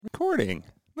recording.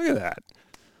 Look at that.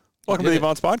 Welcome to the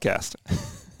Avance Podcast.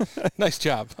 Nice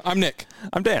job. I'm Nick.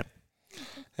 I'm Dan.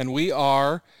 And we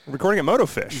are recording at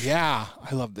MotoFish. Yeah,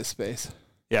 I love this space.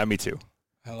 Yeah, me too.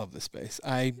 I love this space.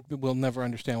 I will never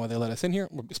understand why they let us in here,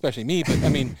 especially me. But, I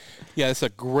mean, yeah, it's a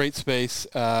great space.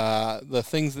 The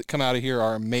things that come out of here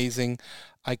are amazing.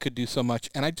 I could do so much.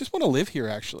 And I just want to live here,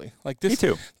 actually. Like this,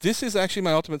 me too. This is actually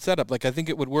my ultimate setup. Like, I think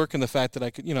it would work in the fact that I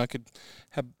could, I could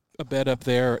have a bed up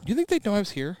there. Do you think they'd know I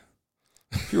was here?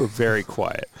 You were very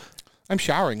quiet. I'm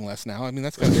showering less now. I mean,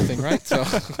 that's kind of a thing, right? So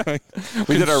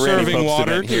we did our Randy Popes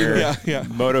event here. Yeah.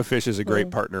 MotoFish is a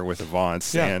great partner with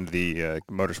Avance and the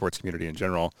motorsports community in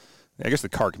general. I guess the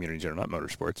car community in general, not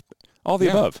motorsports, but all the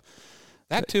above.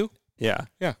 That too. Yeah.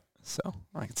 Yeah. So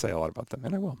I can say a lot about them,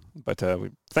 and I will. But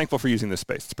we're thankful for using this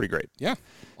space. It's pretty great. Yeah.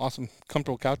 Awesome.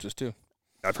 Comfortable couches too.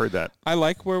 I've heard that. I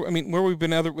like where we've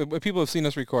been. Where people have seen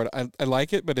us record. I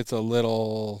like it, but it's a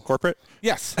little corporate.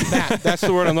 Yes, that's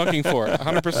the word I'm looking for.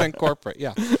 100% corporate.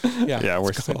 Yeah.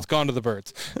 It's gone to the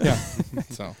birds. Yeah.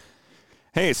 So.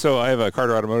 Hey, so I have a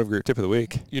Carter Automotive Group tip of the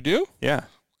week. You do? Yeah.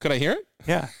 Could I hear it?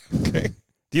 Yeah. Okay.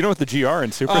 Do you know what the GR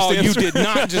in Supra stands for? you did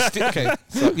not just. Okay.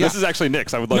 So, yeah. This is actually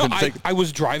Nick's. I would love him to take. I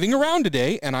was driving around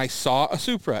today and I saw a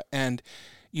Supra and.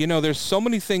 There's so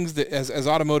many things that as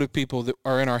automotive people that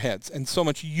are in our heads and so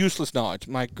much useless knowledge.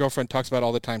 My girlfriend talks about it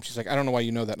all the time. She's like, I don't know why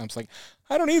you know that. And I'm just like,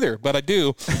 I don't either, but I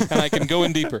do. And I can go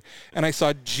in deeper. And I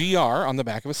saw GR on the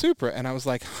back of a Supra. And I was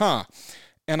like, huh.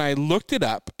 And I looked it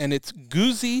up and it's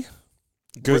Gazoo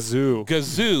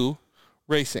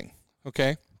Racing.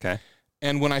 Okay. Okay.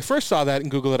 And when I first saw that and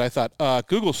Googled it, I thought,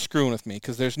 Google's screwing with me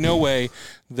because there's no way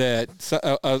that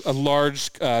a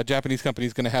large Japanese company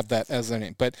is going to have that as their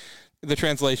name. But the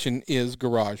translation is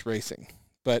Garage Racing.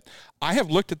 But I have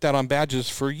looked at that on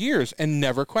badges for years and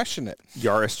never questioned it.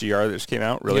 Yaris GR that just came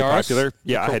out, really Yaris, popular.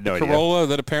 Yeah, I had no idea. Corolla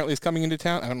that apparently is coming into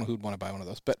town. I don't know who'd want to buy one of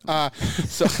those, but I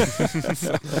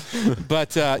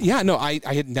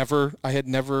had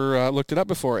never looked it up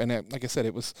before, and like I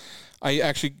said, I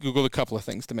actually Googled a couple of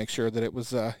things to make sure that it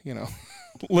was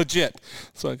legit.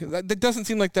 So that doesn't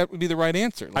seem like that would be the right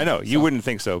answer. I know you wouldn't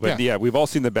think so, but yeah, we've all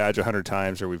seen the badge 100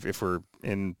 times, or if we're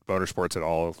in motorsports at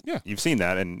all, you've seen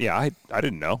that, and I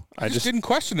didn't know. I just didn't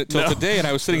question it till today, and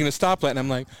I was sitting in a stoplight, and I'm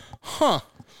like, huh,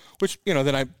 which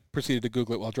then I proceeded to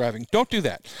Google it while driving. Don't do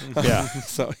that. Yeah.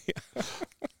 So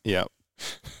yeah.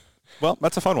 Well,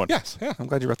 that's a fun one. Yes. Yeah. I'm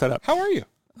glad you brought that up. How are you?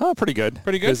 Oh, pretty good.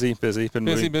 Pretty good? Busy. Been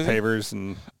moving pavers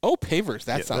and... Oh, pavers.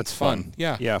 That sounds that's fun.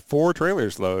 Yeah. Yeah, 4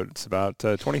 trailers load. It's about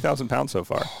 20,000 pounds so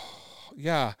far.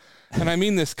 Yeah. And I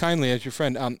mean this kindly as your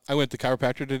friend. I went to the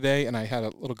chiropractor today, and I had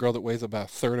a little girl that weighs about a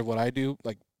third of what I do,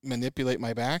 like manipulate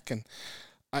my back. And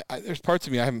there's parts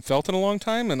of me I haven't felt in a long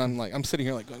time, and I'm sitting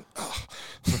here like going, oh.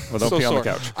 Well, don't pee on the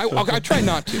couch. I try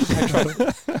not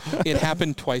to. It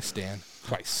happened twice, Dan.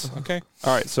 Twice. Okay.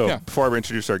 All right. So before I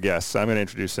introduce our guests, I'm going to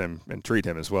introduce him and treat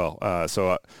him as well.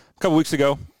 So a couple weeks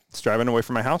ago, I was driving away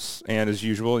from my house, and as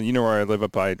usual, you know where I live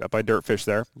up by Dirtfish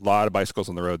there. A lot of bicycles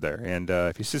on the road there, and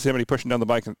if you see somebody pushing down the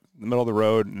bike in the middle of the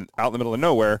road and out in the middle of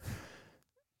nowhere,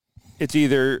 it's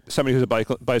either somebody who's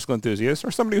a bicycle enthusiast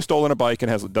or somebody who's stolen a bike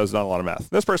and does not a lot of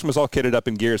meth. This person was all kitted up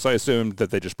in gear, so I assumed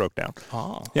that they just broke down.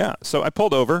 Oh. Yeah. So I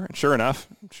pulled over, and sure enough,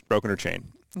 she'd broken her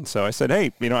chain. And so I said,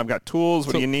 hey, I've got tools.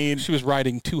 What do you need? She was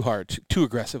riding too hard, too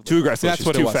aggressively. Too aggressive. That's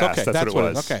what too it was. Fast. Okay. That's what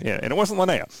it was. Okay. Yeah. And it wasn't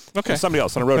Linnea. Okay. It was somebody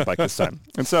else on a road bike this time.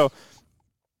 And so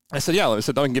I said, I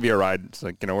can give you a ride. It's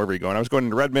like, wherever you going. I was going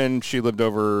to Redmond. She lived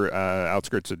over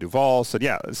outskirts of Duval. Said,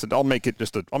 I said, I'll make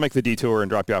the detour and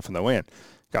drop you off on the way in.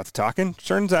 Got to talking.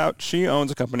 Turns out she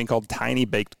owns a company called Tiny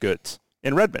Baked Goods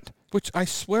in Redmond. Which I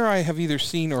swear I have either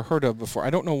seen or heard of before. I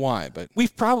don't know why, but...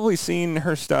 We've probably seen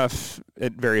her stuff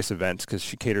at various events because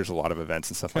she caters a lot of events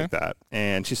and stuff like that.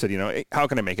 And she said, hey, how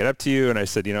can I make it up to you? And I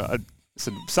said,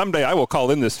 someday I will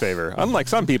call in this favor. Unlike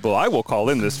some people, I will call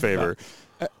in this favor.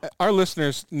 Our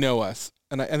listeners know us,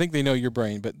 and I think they know your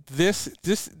brain, but this,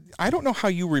 I don't know how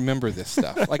you remember this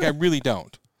stuff. Like, I really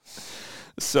don't.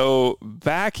 So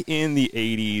back in the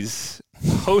 80s,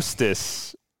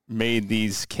 Hostess made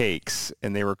these cakes,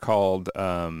 and they were called,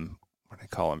 what did I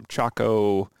call them?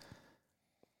 Choco.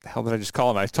 The hell did I just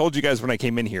call them? I told you guys when I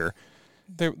came in here.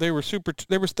 They were super.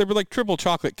 They were like triple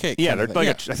chocolate cakes. Yeah, they're like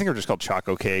I think they're just called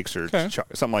Choco cakes or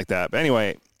something like that. But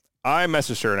anyway, I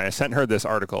messaged her and I sent her this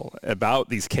article about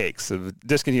these cakes of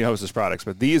discontinued Hostess products.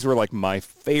 But these were like my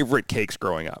favorite cakes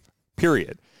growing up.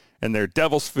 Period. And they're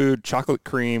Devil's Food, chocolate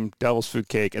cream, Devil's Food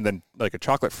cake, and then like a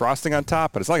chocolate frosting on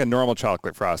top. But it's like a normal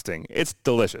chocolate frosting. It's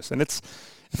delicious, and it's.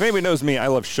 If anybody knows me, I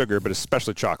love sugar, but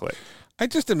especially chocolate. I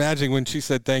just imagine when she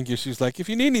said thank you, she's like, if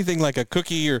you need anything like a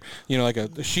cookie or, like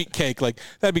a sheet cake, like,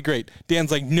 that'd be great. Dan's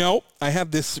like, no, I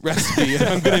have this recipe, and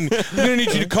I'm gonna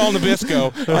need you to call Nabisco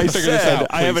and figure this out.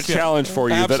 I have a challenge for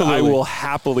you that I will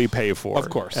happily pay for. Of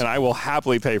course. And I will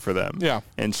happily pay for them. Yeah.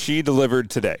 And she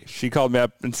delivered today. She called me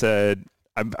up and said,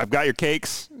 I've got your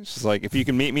cakes. She's like, if you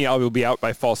can meet me, I will be out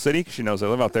by Fall City. She knows I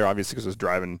live out there, obviously, because I was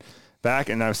driving back.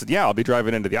 And I said, yeah, I'll be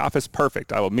driving into the office.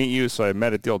 Perfect. I will meet you. So I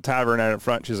met at the old tavern out in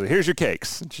front. She's like, here's your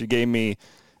cakes. And she gave me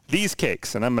these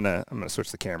cakes. And I'm gonna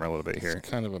switch the camera a little bit here. It's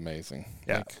kind of amazing.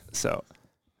 Yeah. So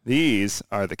these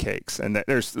are the cakes. And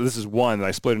this is one that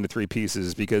I split into 3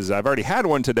 pieces because I've already had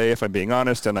one today, if I'm being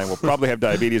honest, and I will probably have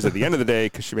diabetes at the end of the day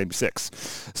because she made me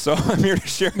 6. So I'm here to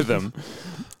share them.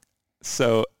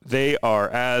 So they are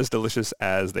as delicious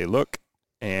as they look.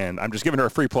 And I'm just giving her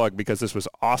a free plug because this was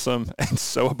awesome and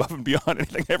so above and beyond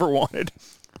anything I ever wanted.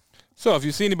 So if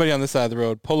you see anybody on this side of the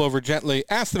road, pull over gently.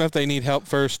 Ask them if they need help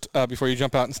first before you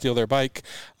jump out and steal their bike.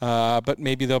 But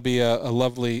maybe they'll be a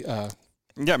lovely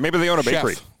yeah, maybe they own a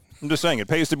bakery. chef. I'm just saying, it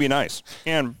pays to be nice.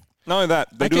 And not only that,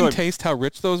 I can taste how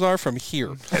rich those are from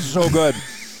here. It's so good.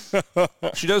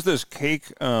 She does this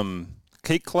cake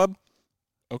club.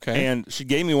 Okay. And she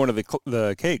gave me one of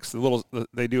the cakes.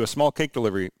 They do a small cake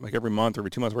delivery like every month or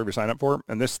every 2 months, whatever you sign up for.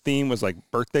 And this theme was like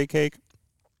birthday cake,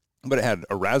 but it had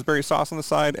a raspberry sauce on the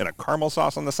side and a caramel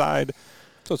sauce on the side.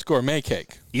 So it's gourmet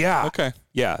cake. Yeah. Okay.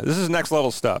 Yeah, this is next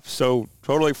level stuff. So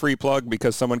totally free plug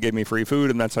because someone gave me free food,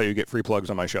 and that's how you get free plugs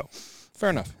on my show.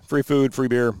 Fair enough. Free food, free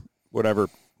beer, whatever.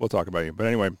 We'll talk about you. But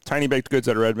anyway, Tiny Baked Goods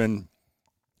out of Redmond.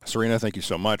 Serena, thank you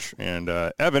so much. And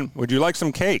Evan, would you like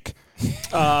some cake?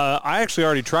 I actually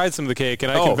already tried some of the cake,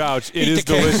 and I can vouch it is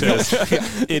the cake.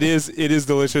 delicious. It is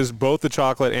delicious, both the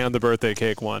chocolate and the birthday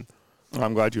cake one.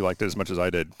 I'm glad you liked it as much as I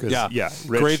did. Yeah,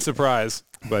 rich. Great surprise.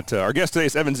 But our guest today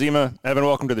is Evan Zima. Evan,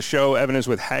 welcome to the show. Evan is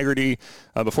with Hagerty.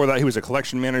 Before that, he was a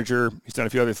collection manager. He's done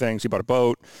a few other things. He bought a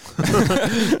boat.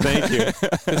 Thank you.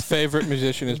 His favorite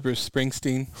musician is Bruce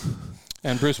Springsteen.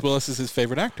 And Bruce Willis is his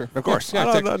favorite actor. Of course. Yeah,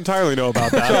 I don't entirely know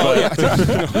about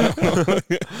that.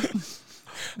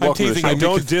 I'm teasing. I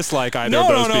don't dislike either of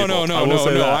those people. No.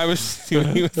 I was. We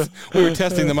were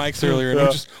testing the mics earlier,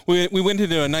 and we went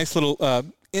into a nice little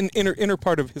inner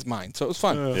part of his mind, so it was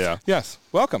fun. Yeah. Yes.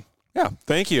 Welcome. Yeah.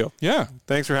 Thank you. Yeah.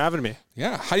 Thanks for having me.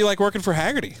 Yeah. How do you like working for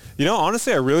Hagerty?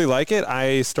 Honestly, I really like it.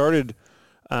 I started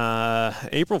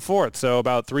April 4th, so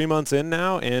about 3 months in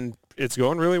now, and it's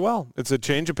going really well. It's a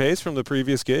change of pace from the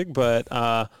previous gig, but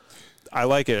I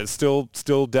like it. It's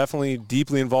still definitely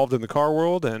deeply involved in the car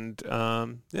world, and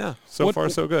so far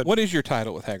so good. What is your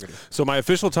title with Hagerty? So my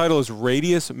official title is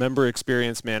Radius Member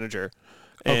Experience Manager.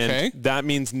 And that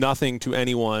means nothing to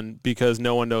anyone because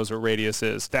no one knows what Radius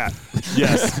is. That.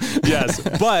 Yes.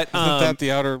 But isn't that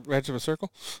the outer edge of a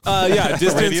circle? Yeah,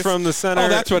 distance from the center. Oh,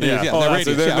 that's what it is. Yeah, the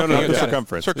radius. No,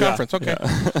 circumference. Circumference. Okay.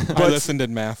 I listened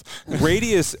in math.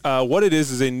 Radius, what it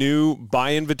is a new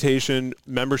by invitation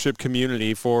membership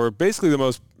community for basically the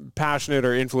most passionate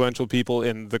or influential people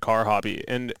in the car hobby,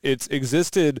 and it's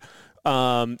existed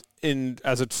as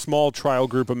a small trial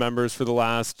group of members for the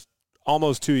last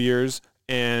almost 2 years.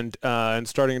 And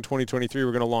starting in 2023,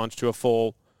 we're going to launch to a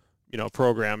full,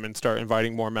 program and start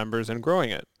inviting more members and growing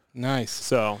it. Nice.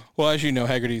 So, well, as you know,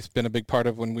 Hagerty's been a big part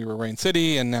of when we were Rain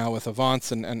City, and now with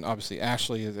Avance, and obviously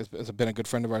Ashley has been a good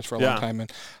friend of ours for a long time,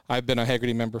 and I've been a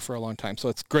Hagerty member for a long time. So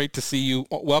it's great to see you.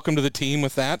 Welcome to the team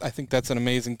with that. I think that's an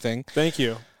amazing thing. Thank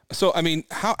you. So, I mean,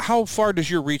 how far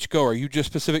does your reach go? Are you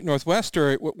just Pacific Northwest,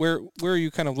 or where are you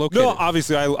kind of located? No,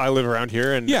 obviously I live around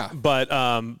here, but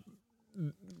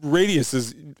Radius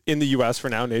is in the U.S. for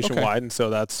now, nationwide, and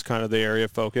so that's kind of the area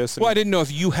of focus. Well, I didn't know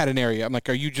if you had an area. I'm like,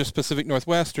 are you just Pacific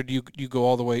Northwest, or do you go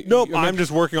all the way? Nope, I'm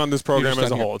just working on this program as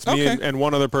a whole. It's me Okay. and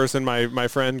one other person, my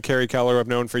friend Carrie Keller, I've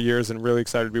known for years, and really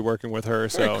excited to be working with her. Very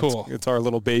So cool. it's our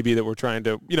little baby that we're trying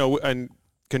to, in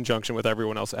conjunction with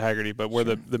everyone else at Hagerty, but we're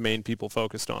the main people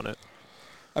focused on it.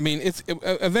 I mean,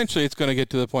 eventually it's going to get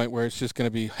to the point where it's just going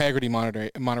to be Hagerty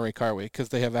Monterey Car Week because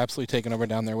they have absolutely taken over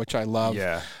down there, which I love.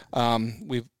 Yeah.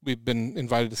 We've been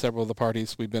invited to several of the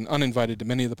parties. We've been uninvited to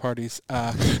many of the parties.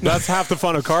 That's half the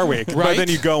fun of Car Week, right? But then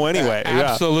you go anyway.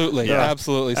 Absolutely, Yeah.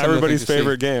 absolutely. Everybody's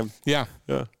favorite game. Yeah.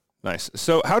 Nice.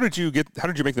 So how did you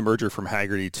make the merger from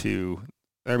Hagerty to?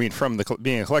 I mean, from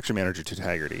being a collection manager to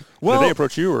Hagerty. Well, did they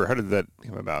approach you, or how did that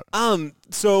come about?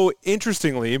 So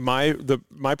interestingly, my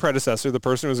predecessor, the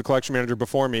person who was a collection manager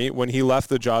before me, when he left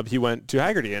the job, he went to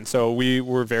Hagerty, and so we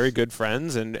were very good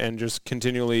friends, and just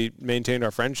continually maintained our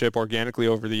friendship organically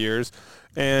over the years.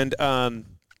 And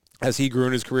as he grew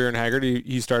in his career in Hagerty,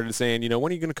 he started saying,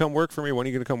 when are you going to come work for me? When are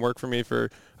you going to come work for me? For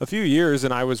a few years,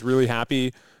 and I was really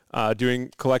happy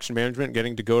doing collection management,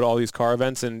 getting to go to all these car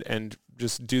events and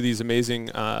just do these amazing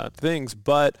things.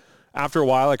 But after a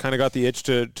while, I kind of got the itch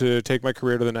to take my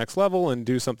career to the next level and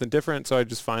do something different. So I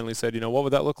just finally said, what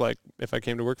would that look like if I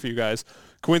came to work for you guys?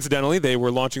 Coincidentally, they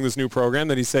were launching this new program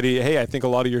that he said, hey, I think a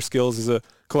lot of your skills as a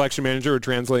collection manager would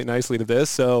translate nicely to this.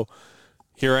 So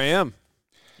here I am.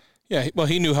 Yeah, well,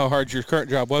 he knew how hard your current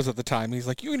job was at the time. He's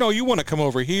like, you want to come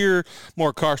over here,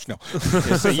 more cars. No.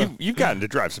 Yeah, so you've gotten to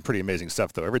drive some pretty amazing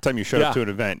stuff, though. Every time you showed up to an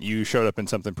event, you showed up in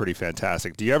something pretty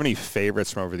fantastic. Do you have any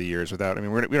favorites from over the years? We're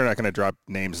not going to drop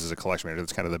names as a collection manager.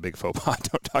 That's kind of the big faux pas.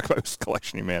 Don't talk about whose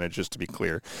collection you manage, just to be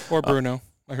clear. Or Bruno.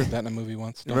 I heard that in a movie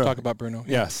once. Don't talk about Bruno.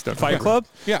 Yeah. Yes. Fight Club?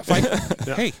 Yeah, Fight.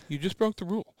 Yeah. Hey, you just broke the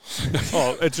rule.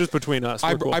 Oh, it's just between us.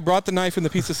 I brought the knife and the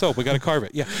piece of soap. We got to carve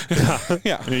it. Yeah.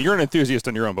 Yeah. I mean, you're an enthusiast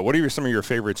on your own, but what are some of your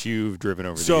favorites you've driven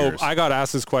over the years? So I got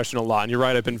asked this question a lot, and you're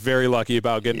right. I've been very lucky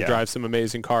about getting to drive some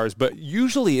amazing cars, but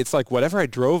usually it's like whatever I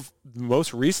drove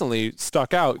most recently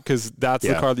stuck out because that's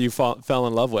the car that you fell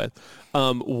in love with.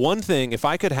 One thing, if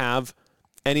I could have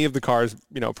any of the cars,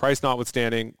 price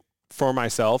notwithstanding, for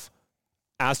myself,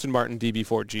 Aston Martin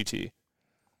DB4 GT.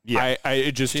 Yeah,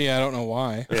 I don't know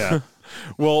why. Yeah.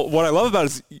 Well, what I love about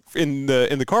it is in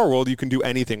the car world, you can do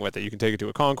anything with it. You can take it to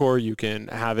a concours. You can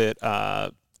have it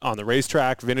on the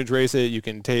racetrack, vintage race it. You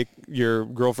can take your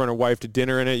girlfriend or wife to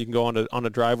dinner in it. You can go on a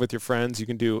drive with your friends. You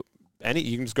can do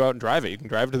you can just go out and drive it. You can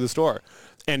drive it to the store.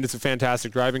 And it's a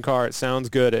fantastic driving car. It sounds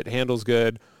good. It handles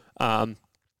good.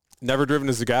 Never driven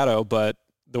a Zagato, but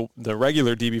the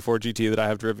regular DB4 GT that I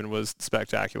have driven was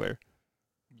spectacular.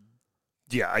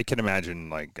 Yeah, I can imagine,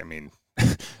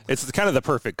 it's kind of the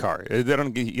perfect car. It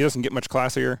doesn't get much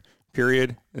classier,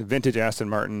 period. A vintage Aston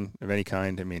Martin of any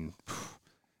kind,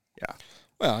 yeah.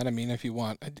 Well, and if you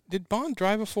want, did Bond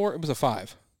drive a 4? It was a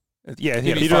 5. Yeah,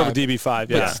 he drove a DB5,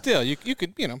 yeah. But still, you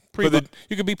could,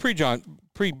 you could be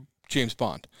pre-James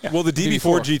Bond. Yeah. Well, the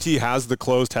DB4 GT has the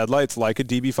closed headlights like a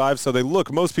DB5, so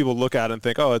most people look at it and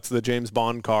think, oh, it's the James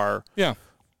Bond car. Yeah.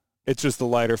 It's just the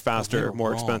lighter, faster,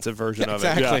 more expensive version of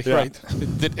it. Exactly,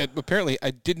 right. Apparently, I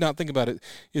did not think about it,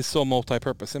 is so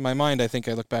multi-purpose. In my mind, I think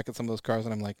I look back at some of those cars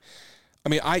and I'm like,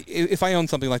 if I owned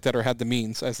something like that or had the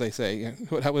means, as they say,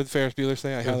 what would Ferris Bueller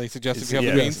say? I highly suggest if you have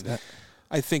the means.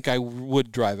 I think I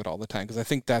would drive it all the time because I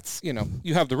think that's,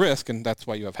 you have the risk and that's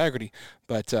why you have Hagerty.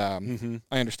 But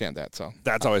I understand that. So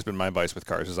that's always been my advice with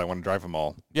cars is I want to drive them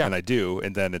all. Yeah. And I do.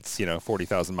 And then it's,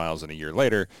 40,000 miles in a year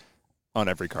later on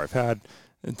every car I've had.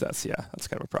 And that's kind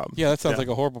of a problem. Yeah, that sounds like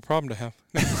a horrible problem to have.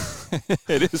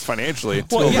 It is financially.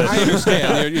 Well, yeah, I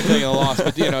understand. You're taking a loss.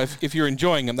 But, if you're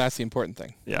enjoying them, that's the important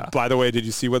thing. Yeah. By the way, did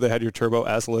you see what they had your Turbo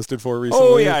S listed for recently?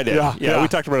 Oh, yeah, I did. Yeah, we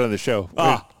talked about it on the show.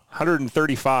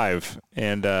 135.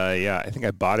 And, I think I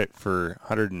bought it for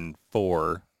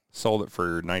 104, sold it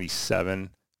for 97.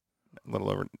 A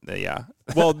little over, yeah.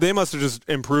 Well, they must have just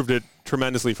improved it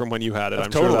tremendously from when you had it.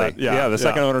 I'm totally. Sure the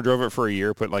second owner drove it for a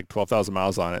year, put 12,000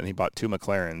 miles on it, and he bought 2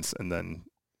 McLarens, and then,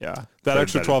 that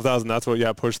extra 12,000, that's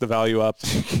what, pushed the value up.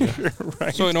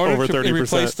 Right. So in order to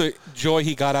replace the joy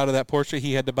he got out of that Porsche,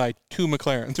 he had to buy 2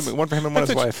 McLarens. One for him and one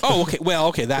for his wife. Oh, okay. Well,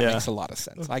 okay, that makes a lot of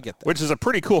sense. I get that. Which is a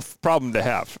pretty cool problem to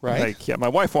have. Right. My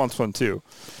wife wants one, too.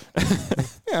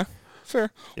 Yeah.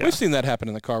 Fair. Yeah. We've seen that happen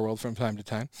in the car world from time to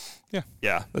time. Yeah.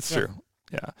 Yeah, that's true.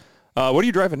 Yeah. What are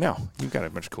you driving now? You've got a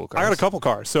bunch of cool cars. I got a couple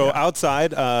cars. So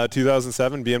outside,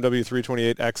 2007 BMW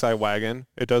 328 Xi wagon.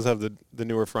 It does have the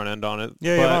newer front end on it.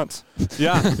 Yeah,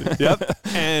 Yep.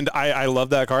 And I love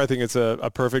that car. I think it's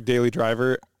a perfect daily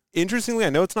driver. Interestingly, I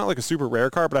know it's not like a super rare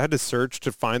car, but I had to search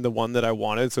to find the one that I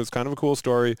wanted. So it's kind of a cool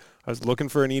story. I was looking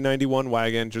for an E91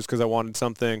 wagon just because I wanted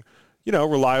something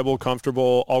reliable,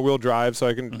 comfortable, all-wheel drive, so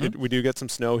I can we do get some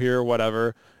snow here or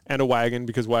whatever, and a wagon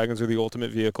because wagons are the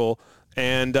ultimate vehicle.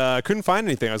 And couldn't find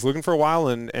anything. I was looking for a while,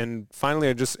 and finally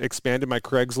I just expanded my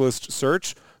Craigslist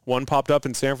search. One popped up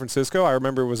in San Francisco. I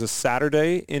remember it was a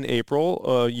Saturday in April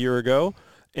a year ago,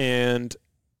 and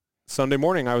Sunday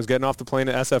morning I was getting off the plane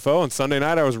at SFO, and Sunday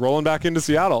night I was rolling back into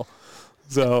Seattle.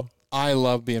 So I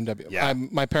love BMW. Yeah.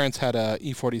 My parents had a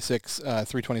E46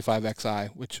 325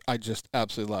 Xi, which I just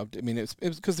absolutely loved. It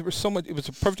was because there was so much. It was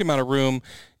a perfect amount of room.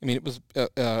 It was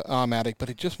automatic, but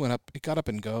it just went up. It got up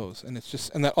and goes, and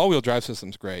and that all-wheel drive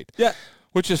system's great. Yeah.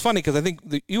 Which is funny because I think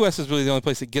the U.S. is really the only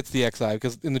place that gets the Xi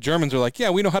because the Germans are like, yeah,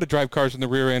 we know how to drive cars in the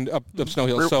rear end up snow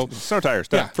hills. So snow tires,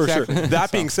 for sure.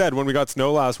 That being said, when we got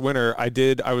snow last winter,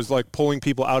 I was like pulling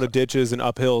people out of ditches and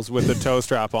up hills with a tow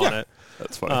strap on it.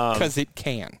 That's funny because it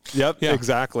can. Yep,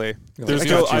 exactly.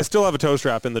 I still have a tow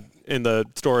strap in the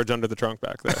storage under the trunk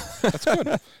back there. That's good.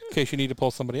 In case you need to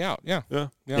pull somebody out. Yeah.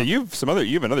 You have another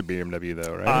BMW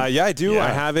though, right? Yeah, I do. Yeah. I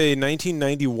have a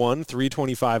 1991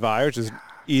 325i, which is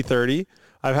E30.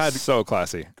 I've had So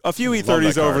classy. a few Love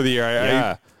E30s that car. over the year.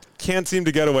 Yeah. I can't seem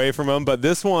to get away from them, but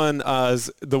this one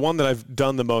is the one that I've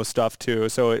done the most stuff to.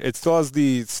 So it still has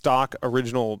the stock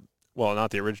original, well,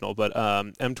 not the original, but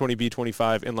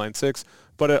M20B25 inline six,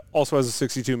 but it also has a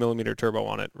 62 millimeter turbo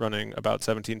on it, running about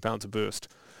 17 pounds of boost.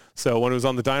 So when it was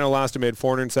on the dyno last, it made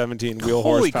 417 wheel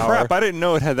Holy horsepower. crap! I didn't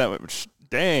know it had that much.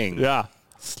 Dang. Yeah.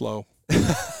 Slow.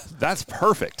 That's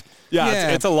perfect. Yeah, Yeah.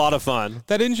 It's a lot of fun.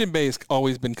 That engine bay's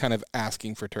always been kind of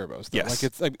asking for turbos. Though. Yes. Like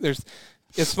it's like there's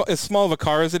as small of a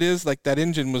car as it is, like that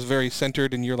engine was very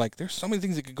centered, and you're like, there's so many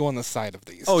things that could go on the side of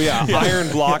these. Oh yeah, iron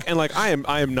block, and like I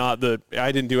am not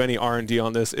I didn't do any R&D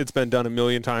on this. It's been done a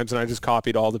million times, and I just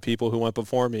copied all the people who went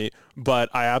before me. But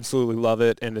I absolutely love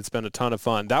it, and it's been a ton of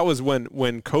fun. That was when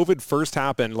COVID first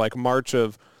happened, like March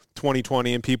of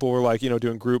 2020, and people were like,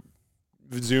 doing group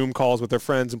Zoom calls with their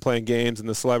friends and playing games, and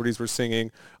the celebrities were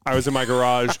singing. I was in my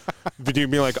garage being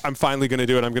like, I'm finally going to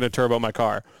do it. I'm going to turbo my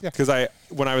car. Because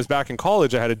when I was back in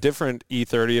college, I had a different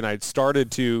E30, and I'd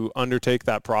started to undertake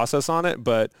that process on it,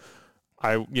 but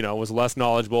I, was less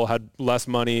knowledgeable, had less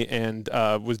money, and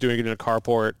was doing it in a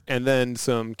carport. And then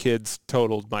some kids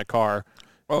totaled my car.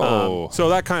 So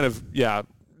that kind of,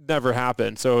 never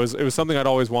happened. So it was something I'd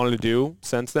always wanted to do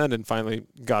since then, and finally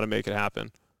got to make it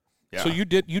happen. Yeah. So you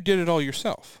did it all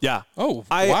yourself? Yeah. Oh,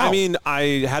 wow. wow. I mean,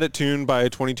 I had it tuned by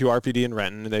 22 RPD in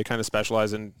Renton. They kind of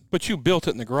specialize in. But you built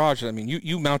it in the garage. I mean,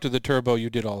 you mounted the turbo. You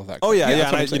did all of that. Oh yeah, that's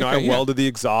And what I'm saying. I Okay, welded the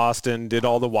exhaust and did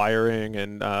all the wiring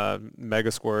and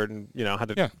mega squirt, and had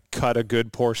to cut a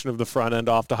good portion of the front end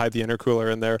off to hide the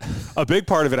intercooler in there. A big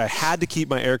part of it, I had to keep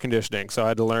my air conditioning, so I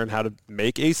had to learn how to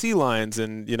make AC lines,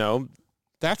 and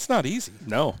That's not easy.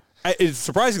 No. It's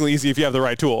surprisingly easy if you have the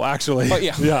right tool, actually. But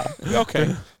yeah.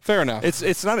 Okay. Fair enough.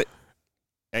 It's not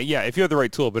if you have the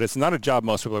right tool, but it's not a job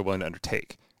most people are willing to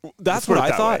undertake. That's Let's put what it I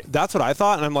that thought. way. That's what I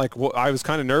thought, and I'm like, I was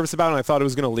kind of nervous about it, and I thought it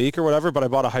was going to leak or whatever, but I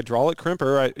bought a hydraulic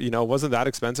crimper. It wasn't that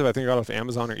expensive. I think I got it off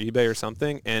Amazon or eBay or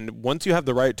something, and once you have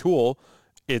the right tool,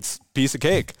 it's piece of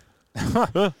cake.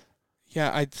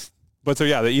 yeah. But so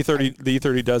yeah, the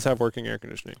E30 does have working air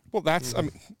conditioning. Well, that's. I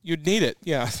mean, you'd need it.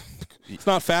 Yeah. It's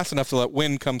not fast enough to let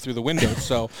wind come through the windows,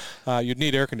 so you'd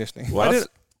need air conditioning. Well,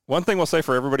 one thing we'll say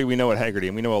for everybody we know at Hagerty,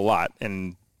 and we know a lot,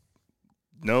 and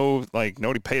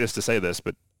nobody paid us to say this,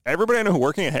 but everybody I know who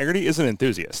working at Hagerty is an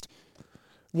enthusiast.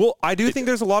 Well, I do think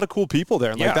there's a lot of cool people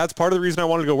there. And Yeah. that's part of the reason I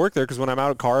wanted to go work there, because when I'm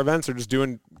out at car events or just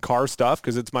doing car stuff,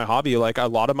 because it's my hobby, like a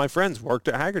lot of my friends worked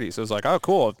at Hagerty. So it's like, oh,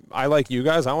 cool. I like you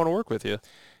guys. I want to work with you.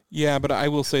 Yeah, but I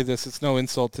will say this: it's no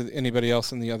insult to anybody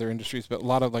else in the other industries, but a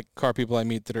lot of car people I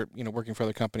meet that are working for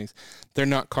other companies, they're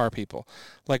not car people.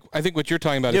 Like I think what you're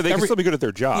talking about is They can still be good at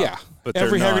their job. Yeah, but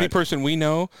every they're Hagerty not. person we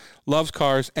know loves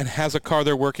cars and has a car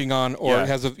they're working on, or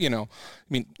has a I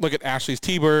mean, look at Ashley's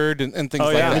T-Bird and things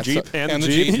like yeah, that. the Jeep So, and and the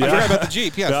the Jeep. Jeep. I Yeah. forgot about the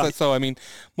Jeep. Yes, Yeah. so I mean,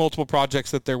 multiple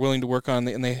projects that they're willing to work on,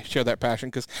 and they share that passion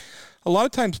because. A lot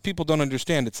of times people don't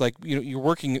understand. It's like, you're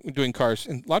working, doing cars,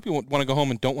 and a lot of people want to go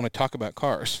home and don't want to talk about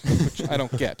cars, which I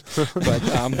don't get. But,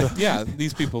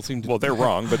 these people seem to... Well, they're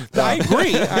wrong, but I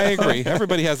agree.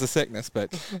 Everybody has a sickness,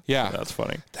 but, yeah. that's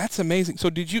funny. That's amazing.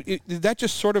 So did that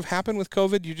just sort of happen with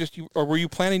COVID? Or were you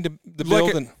planning to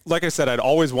build? Like I said, I'd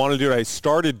always wanted to do it. I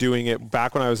started doing it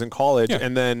back when I was in college, Yeah.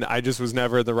 and then I just was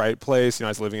never at the right place. I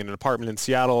was living in an apartment in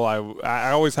Seattle.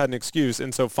 I always had an excuse.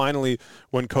 And so finally,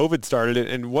 when COVID started,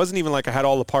 and it wasn't even like I had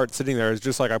all the parts sitting there. It was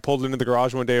just like I pulled into the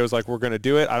garage one day. I was like, we're going to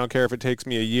do it. I don't care if it takes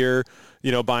me a year,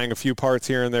 buying a few parts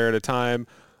here and there at a time.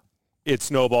 It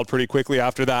snowballed pretty quickly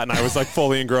after that, and I was like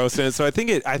fully engrossed in it. So I think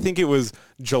it was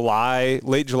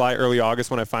late July, early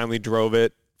August when I finally drove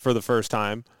it for the first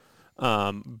time,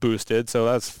 boosted. So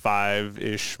that's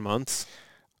 5-ish months.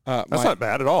 That's not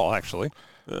bad at all, actually.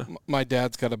 My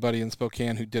dad's got a buddy in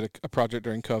Spokane who did a project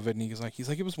during COVID, and he's like,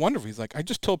 it was wonderful. He's like, I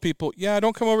just told people,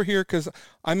 don't come over here because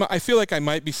I feel like I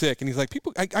might be sick. And he's like,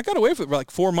 I got away with it for like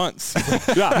 4 months.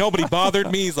 Nobody bothered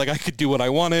me. He's like, I could do what I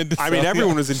wanted. I mean,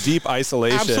 everyone was in deep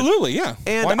isolation. Absolutely, yeah.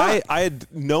 And Why not? I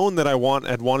had known that I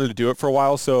had wanted to do it for a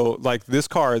while. So like this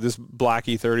car, this black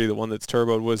E30, the one that's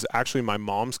turboed, was actually my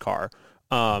mom's car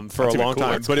for That's a even long cooler.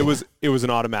 time. That's But cool. it was an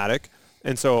automatic.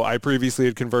 And so I previously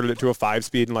had converted it to a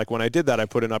 5-speed, and like when I did that, I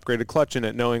put an upgraded clutch in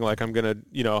it, knowing like I'm gonna,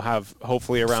 have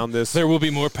hopefully around this There will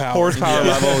be more power. horsepower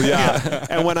level, yeah.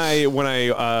 And when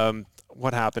I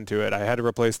what happened to it? I had to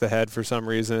replace the head for some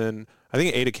reason. I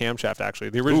think it ate a camshaft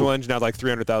actually. The original engine had like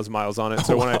 300,000 miles on it.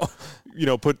 So when I,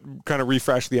 kind of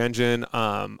refreshed the engine,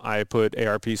 I put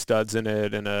ARP studs in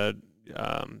it and so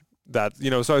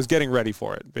I was getting ready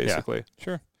for it basically.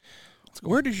 Sure.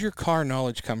 Where does your car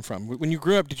knowledge come from? When you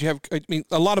grew up, did you have, I mean,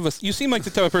 a lot of us, you seem like the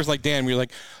type of person like Dan, where you're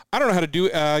like, I don't know how to do,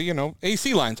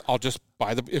 AC lines. I'll just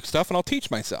buy the stuff and I'll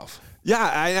teach myself.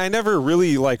 Yeah, I never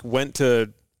really like went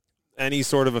to any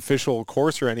sort of official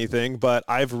course or anything, but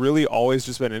I've really always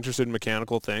just been interested in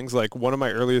mechanical things. Like one of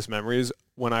my earliest memories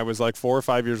when I was like 4 or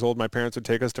 5 years old, my parents would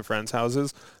take us to friends'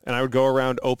 houses and I would go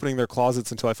around opening their closets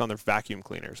until I found their vacuum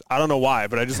cleaners. I don't know why,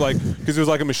 but I just like, because it was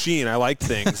like a machine. I liked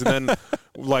things. And then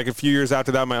like a few years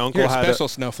after that, my uncle You're a had special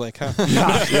snowflake, huh?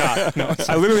 Yeah. No,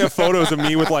 I literally have photos of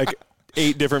me with like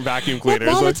 8 different vacuum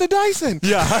cleaners. Mom, like, it's a Dyson.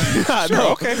 Yeah. Sure,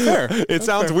 No. okay, fair. It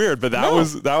sounds weird, but that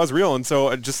was real. And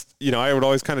so just, I would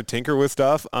always kind of tinker with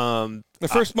stuff. The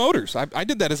first motors. I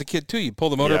did that as a kid too. You pull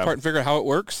the motor apart and figure out how it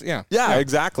works. Yeah. Yeah,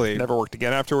 exactly. Never worked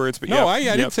again afterwards. But no, I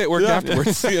didn't say it worked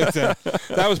afterwards.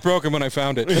 That was broken when I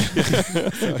found it.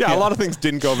 A lot of things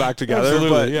didn't go back together.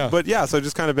 Absolutely, but so I've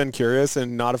just kind of been curious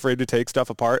and not afraid to take stuff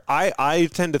apart. I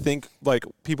tend to think, like,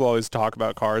 people always talk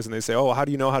about cars and they say, oh, well, how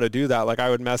do you know how to do that? Like, I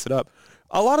would mess it up.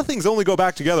 A lot of things only go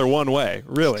back together one way,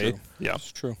 really. Yeah,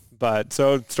 it's true. But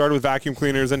so it started with vacuum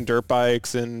cleaners and dirt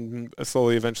bikes and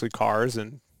slowly eventually cars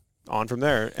and on from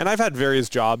there. And I've had various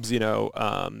jobs,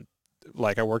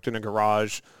 like I worked in a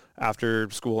garage after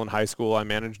school in high school. I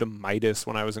managed a Midas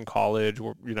when I was in college,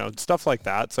 stuff like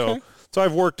that. So So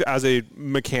I've worked as a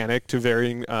mechanic to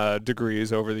varying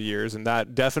degrees over the years, and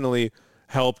that definitely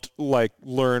helped like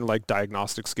learn like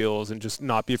diagnostic skills and just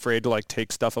not be afraid to like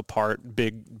take stuff apart,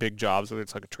 big jobs, whether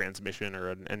it's like a transmission or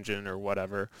an engine or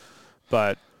whatever.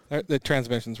 But the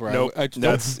transmissions were nope.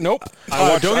 Nope.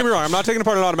 Don't get me wrong. I'm not taking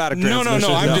apart an automatic transmission.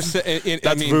 No. I'm just.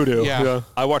 That's voodoo. Yeah.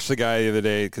 I watched the guy the other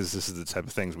day because this is the type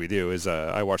of things we do.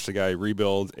 I watched the guy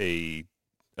rebuild a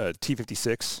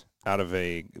T56 out of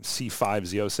a C5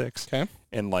 Z06. Okay.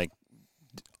 And like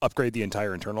upgrade the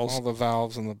entire internals. All the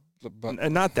valves and the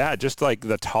and not that, just like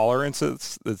the tolerance.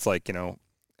 It's like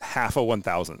half a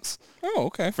 1,000th. Oh,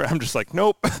 okay. I'm just like,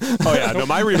 nope. Oh yeah, no,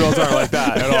 my rebuilds aren't like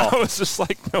that at all. I was just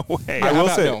like, no way. I will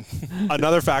say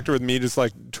another factor with me just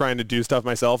like trying to do stuff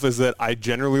myself is that I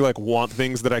generally like want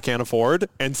things that I can't afford,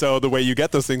 and so the way you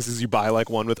get those things is you buy like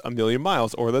one with 1 million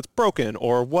miles or that's broken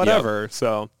or whatever. Yep.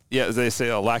 So yeah, as they say,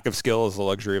 a lack of skill is the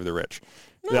luxury of the rich.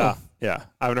 No. Yeah.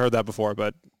 I haven't heard that before,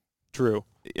 but true.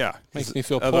 Yeah, makes me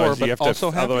feel poor, but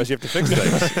also happy. Otherwise, you have to fix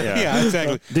things. Yeah,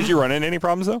 exactly. Did you run into any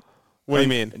problems though? What do you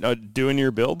mean? Doing your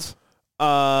builds,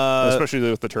 especially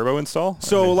with the turbo install.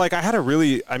 So, I had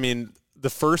the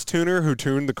first tuner who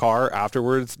tuned the car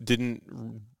afterwards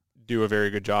didn't do a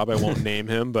very good job. I won't name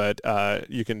him, but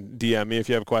you can DM me if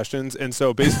you have questions. And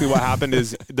so, basically, what happened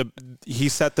is he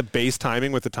set the base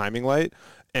timing with the timing light,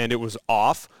 and it was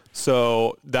off.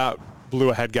 So that blew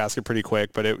a head gasket pretty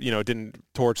quick, but it didn't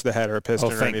torch the head or a piston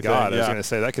or anything. Thank God. I was going to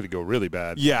say that could go really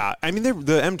bad. Yeah. I mean, the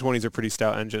M20s are pretty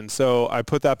stout engines. So I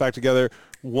put that back together.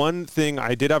 One thing,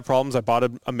 I did have problems. I bought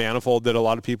a manifold that a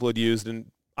lot of people had used, and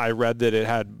I read that it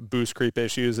had boost creep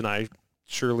issues, and I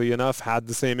surely enough had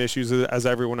the same issues as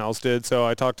everyone else did. So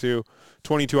I talked to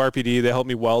 22 RPD. They helped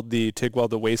me TIG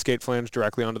weld the wastegate flange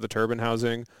directly onto the turbine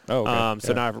housing. Oh, okay.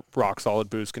 So now I have rock solid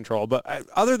boost control. But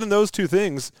other than those two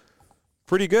things,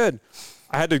 pretty good.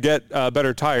 I had to get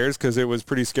better tires because it was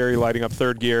pretty scary lighting up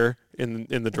third gear in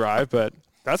the drive, but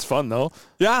that's fun though.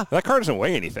 Yeah, that car doesn't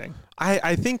weigh anything.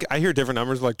 I think I hear different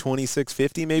numbers like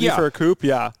 2650 maybe for a coupe.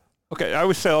 Yeah. Okay, I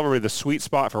always tell everybody the sweet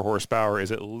spot for horsepower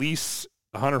is at least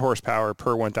 100 horsepower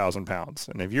per 1,000 pounds,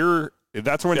 and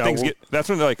that's when that's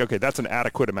when they're like, okay, that's an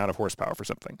adequate amount of horsepower for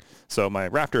something. So my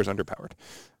Raptor is underpowered,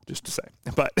 just to say.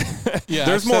 But yeah,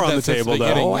 there's more on the table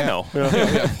though. Oh, I know.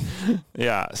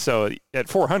 Yeah. So at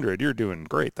 400, you're doing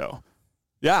great though.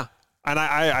 Yeah. And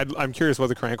I'm curious what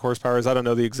the crank horsepower is. I don't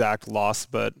know the exact loss,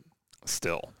 but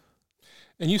still.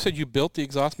 And you said you built the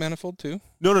exhaust manifold too?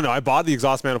 No. I bought the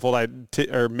exhaust manifold. I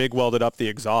MIG welded up the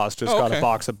exhaust. Just got a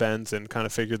box of bends and kind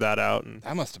of figured that out. And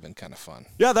that must have been kind of fun.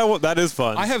 Yeah, that is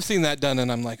fun. I have seen that done,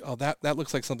 and I'm like, oh, that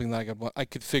looks like something that I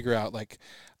could figure out. Like,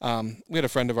 we had a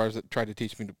friend of ours that tried to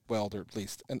teach me to weld, or at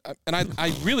least, and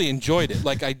I really enjoyed it.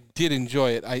 Like, I did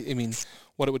enjoy it. I mean,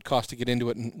 what it would cost to get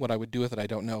into it and what I would do with it, I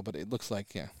don't know. But it looks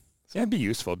like, yeah, it'd be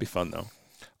useful. It'd be fun though.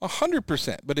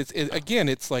 100%. But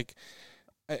it's like,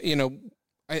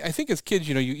 I think as kids,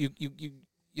 you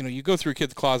you know, you go through a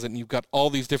kid's closet and you've got all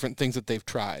these different things that they've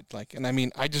tried. Like, and I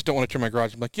mean, I just don't want to turn my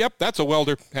garage. I'm like, yep, that's a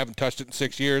welder. Haven't touched it in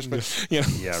 6 years, but you know.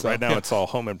 Yeah, so, right now it's all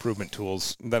home improvement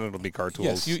tools. Then it'll be car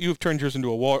tools. Yes, you've turned yours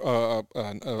into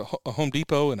a Home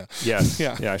Depot and a. Yes.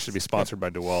 Yeah, I should be sponsored by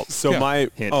DeWalt. So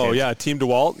Hint, hint. Team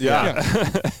DeWalt. Yeah.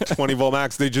 20 volt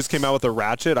max. They just came out with a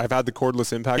ratchet. I've had the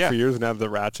cordless impact for years and have the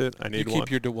ratchet. I need you one.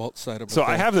 keep your DeWalt side of it. So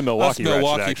I have the Milwaukee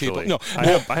ratchet, actually. No,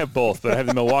 I have both, but I have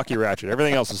the Milwaukee ratchet.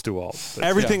 Everything else is DeWalt.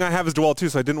 Everything I have is DeWalt too,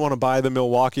 so I didn't want to buy the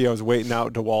Milwaukee. I was waiting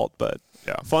out DeWalt, but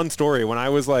fun story. When I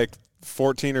was like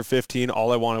 14 or 15,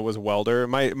 all I wanted was a welder.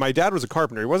 My dad was a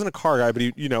carpenter. He wasn't a car guy, but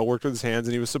he worked with his hands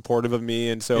and he was supportive of me.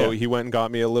 And so he went and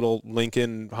got me a little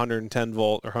Lincoln 110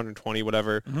 volt or 120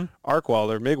 whatever arc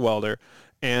welder, MIG welder.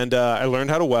 And I learned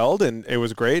how to weld, and it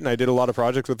was great. And I did a lot of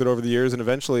projects with it over the years. And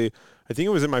eventually, I think it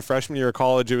was in my freshman year of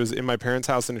college, it was in my parents'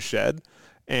 house in a shed.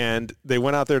 And they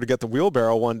went out there to get the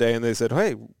wheelbarrow one day, and they said,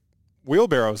 hey,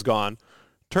 wheelbarrow's gone.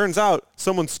 Turns out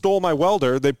someone stole my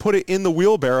welder. They put it in the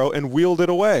wheelbarrow and wheeled it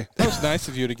away. That was nice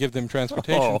of you to give them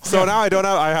transportation. So now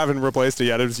I haven't replaced it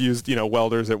yet. It was used,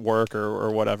 welders at work or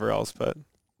whatever else, but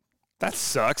that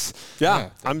sucks.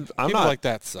 Yeah. I'm not like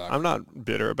that suck. I'm not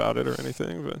bitter about it or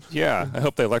anything, but yeah, I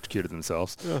hope they electrocuted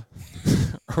themselves. Yeah.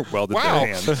 Or welded their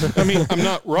hand. I mean, I'm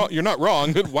not wrong. You're not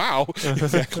wrong, but wow.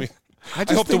 Exactly. I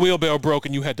hope the wheelbarrow broke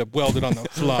and you had to weld it on the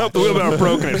fly. I hope the wheelbarrow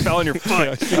broke and it fell on your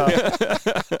foot.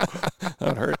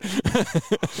 That hurt.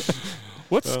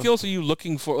 What skills are you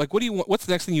looking for? Like, what's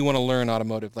the next thing you want to learn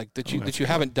automotive? Like that you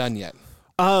haven't done yet?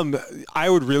 I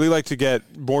would really like to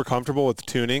get more comfortable with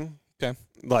tuning. Okay.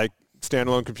 Like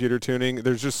standalone computer tuning.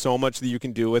 There's just so much that you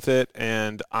can do with it,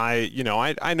 and I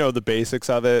know the basics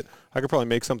of it. I could probably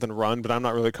make something run, but I'm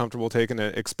not really comfortable taking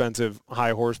an expensive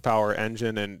high horsepower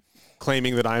engine and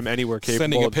claiming that I'm anywhere capable.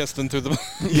 Sending a piston through the.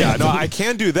 Yeah, no, I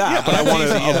can do that, but I want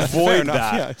to avoid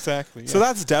that. Yeah, exactly. Yeah. So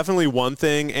that's definitely one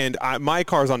thing. And my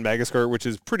car's on Megaskirt, which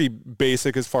is pretty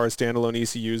basic as far as standalone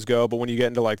ECUs go. But when you get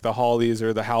into like the Hollies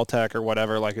or the Haltech or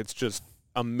whatever, like it's just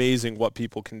amazing what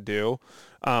people can do.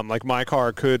 Like my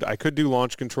car I could do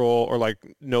launch control or like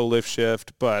no lift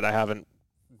shift, but I haven't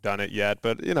done it yet.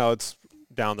 But it's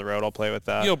down the road. I'll play with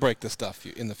that. You'll break the stuff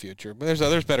in the future, but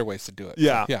there's better ways to do it.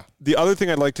 Yeah. So, yeah. The other thing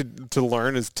I'd like to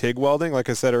learn is TIG welding. Like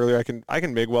I said earlier, I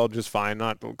can MIG weld just fine,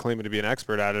 not claiming to be an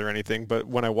expert at it or anything, but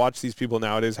when I watch these people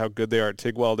nowadays, how good they are at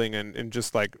TIG welding and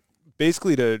just like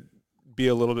basically to be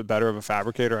a little bit better of a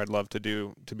fabricator, I'd love to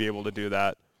be able to do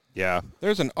that. Yeah.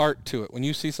 There's an art to it. When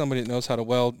you see somebody that knows how to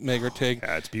weld, MIG or TIG,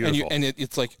 yeah, it's beautiful. And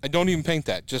it's like, I don't even paint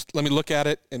that. Just let me look at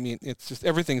it. I mean, it's just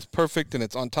everything's perfect and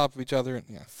it's on top of each other. And,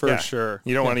 For sure.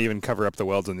 You don't want to even cover up the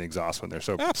welds in the exhaust when they're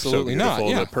so absolutely so beautiful. Not.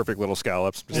 Yeah. The perfect little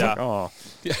scallops. Just yeah. Like, oh.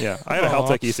 Yeah. I had a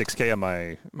Haltech E6K on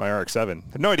my RX-7.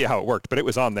 Had no idea how it worked, but it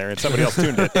was on there and somebody else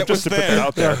tuned it. Just to put that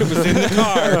out there. It was in the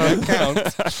car. It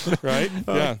counts. Right?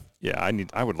 Yeah. Yeah.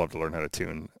 I would love to learn how to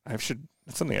tune.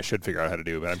 It's something I should figure out how to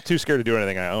do, but I'm too scared to do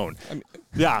anything I own.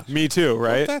 Yeah, me too,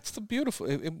 right? Well, that's the beautiful.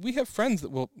 We have friends that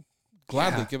will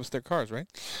gladly give us their cars, right?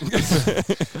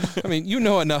 I mean,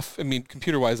 enough. I mean,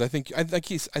 computer-wise, I think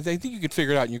you could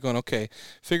figure it out. And you're going, okay,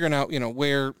 figuring out,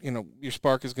 where your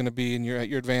spark is going to be and your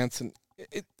advance, and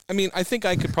I think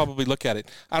I could probably look at it.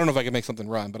 I don't know if I could make something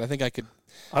run, but I think I could.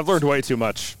 I've learned way too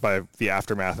much by the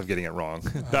aftermath of getting it wrong.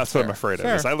 That's what I'm afraid of.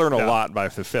 Is I learn a lot by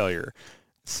the failure.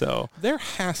 So there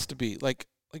has to be like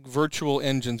virtual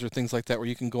engines or things like that where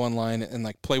you can go online and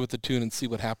like play with the tune and see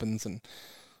what happens, and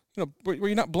where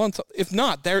you're not blunt. If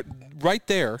not, right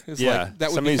there is like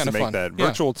that would be kind of fun. That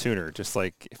virtual tuner, just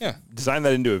like design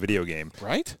that into a video game,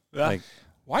 right? Yeah. Like,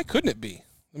 why couldn't it be?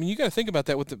 I mean, you got to think about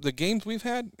that with the games we've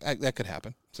had. That could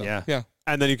happen. So, yeah.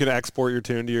 And then you can export your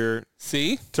tune to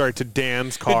to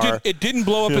Dan's car. It didn't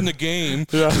blow up in the game.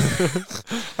 Yeah.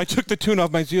 I took the tune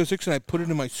off my Z06 and I put it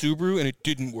in my Subaru and it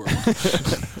didn't work. Well,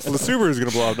 the Subaru is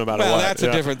going to blow up no matter what. Well, that's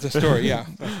a different story. Yeah.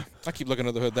 I keep looking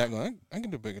under the hood that going, I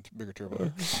can do bigger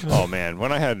turbo. Oh man,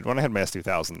 when I had my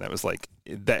S2000, that was like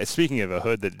that. Speaking of a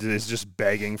hood that is just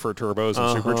begging for turbos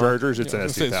and superchargers, it's an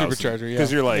S2000. Supercharger, yeah.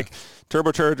 Because you're like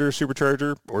turbocharger,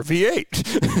 supercharger, or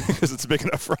V8 because it's big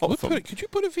enough for all of them. Could you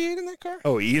put a V8 in that car?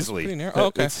 Oh, easily. Oh,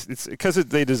 okay. It's because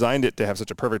they designed it to have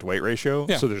such a perfect weight ratio,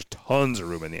 yeah. so there's tons of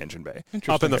room in the engine bay.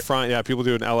 Up in the front, yeah. People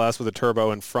do an LS with a turbo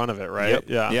in front of it, right? Yep.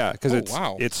 Yeah. Yeah, because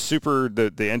it's super.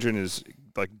 The engine is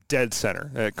like dead center.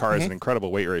 That car has an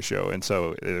incredible weight ratio, and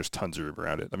so there's tons of room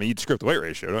around it. I mean, you'd screw up the weight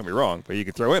ratio, don't get me wrong, but you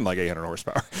could throw in like 800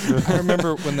 horsepower. I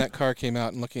remember when that car came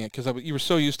out and looking at, because you were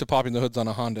so used to popping the hoods on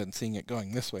a Honda and seeing it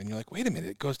going this way, and you're like, wait a minute,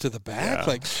 it goes to the back? Yeah.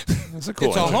 Like, it's a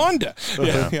cool engine. A Honda.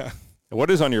 Yeah. What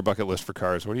is on your bucket list for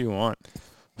cars? What do you want?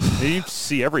 You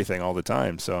see everything all the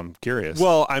time, so I'm curious.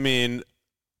 Well, I mean,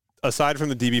 aside from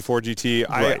the DB4 GT,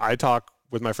 Right. I talk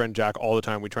with my friend Jack all the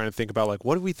time. We try to think about like,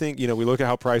 what do we think? You know, we look at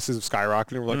how prices have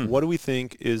skyrocketed. And we're like, what do we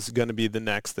think is going to be the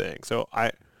next thing? So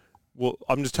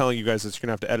I'm just telling you guys that you're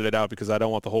gonna have to edit it out because I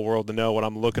don't want the whole world to know what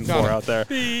I'm looking for out there.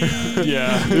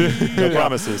 Yeah, no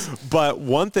promises. But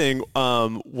one thing,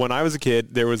 when I was a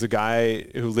kid, there was a guy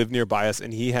who lived nearby us,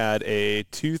 and he had a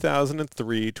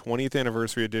 2003 20th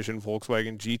anniversary edition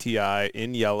Volkswagen GTI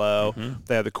in yellow.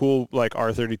 They had the cool like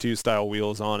R32 style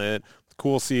wheels on it,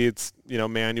 cool seats, you know,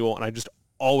 manual, and I just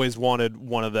always wanted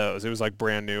one of those. It was like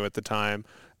brand new at the time,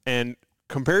 and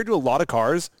compared to a lot of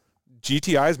cars,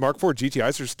 GTIs, Mark IV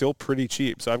GTIs are still pretty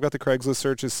cheap. So I've got the Craigslist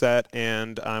searches set,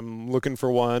 and I'm looking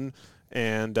for one.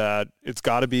 And it's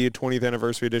got to be a 20th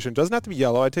anniversary edition. Doesn't have to be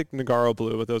yellow. I take Nogaro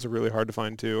blue, but those are really hard to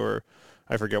find too. Or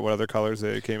I forget what other colors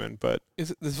they came in. But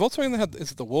Is it this Volkswagen that had?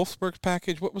 Is it the Wolfsburg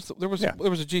package? What was there was Yeah. there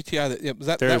was a GTI that was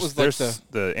that There's, was like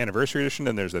the anniversary edition,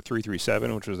 and there's the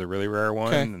 337, which was a really rare one.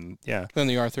 Okay. And then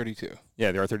the R32. the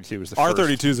R32 was the first.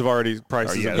 R32s have already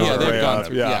prices. yeah, have those Yeah, are they've way gone up.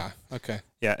 through. Yeah. Yeah. Okay.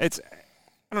 Yeah,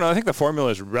 I don't know. I think the formula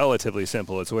is relatively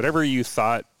simple. It's whatever you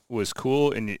thought was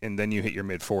cool, and then you hit your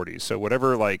mid-40s. So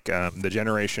whatever, like the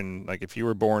generation, like if you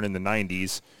were born in the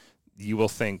 90s, you will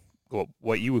think, well,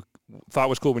 what you thought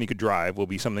was cool when you could drive will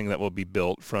be something that will be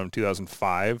built from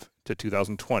 2005 to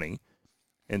 2020.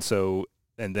 And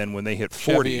then when they hit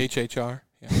 40, Chevy HHR.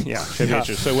 Yeah. yeah, Chevy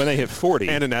HHR. So when they hit 40,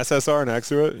 And an SSR next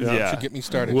to it. yeah, Should get me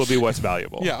started. will be what's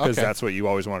valuable. Yeah, because okay. that's what you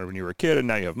always wanted when you were a kid, and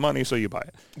now you have money, so you buy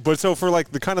it. But so for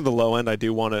like the kind of the low end, I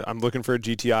do want to. I'm looking for a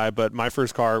GTI, but my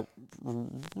first car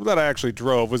that I actually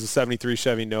drove was a 73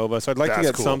 Chevy Nova. So I'd like to That's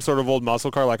get cool. some sort of old muscle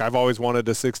car. Like I've always wanted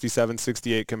a 67,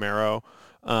 68 Camaro.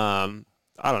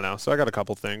 I don't know. So I got a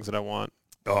couple things that I want.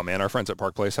 Oh man, our friends at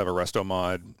Park Place have a Resto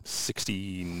Mod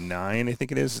 69, I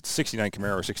think it is. It's 69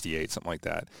 Camaro or 68, something like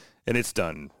that, and it's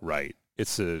done right.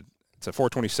 It's a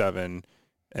 427,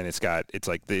 and it's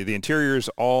like the interior's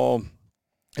all.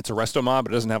 It's a Resto Mod,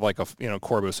 but it doesn't have like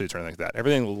Corbo seats or anything like that.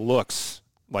 Everything looks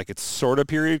like it's sort of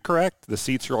period correct. The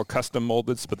seats are all custom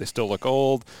molded, but they still look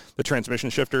old. The transmission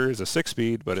shifter is a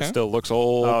 6-speed, but it still looks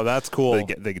old. Oh, that's cool.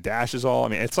 The dash is all. I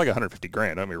mean, it's like $150,000.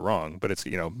 Don't get me wrong, but it's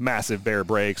massive bare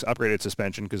brakes, upgraded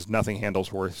suspension because nothing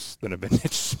handles worse than a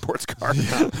vintage sports car.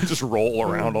 They just roll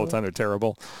around all the time. They're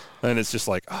terrible, and it's just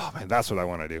like, oh man, that's what I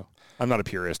want to do. I'm not a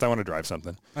purist. I want to drive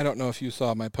something. I don't know if you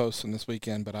saw my posts from this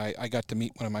weekend, but I got to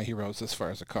meet one of my heroes as far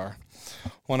as a car.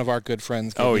 One of our good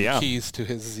friends gave me the keys to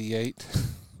his Z8.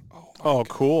 Oh,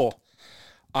 cool.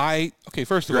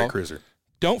 First of Great all, cruiser.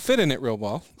 don't fit in it real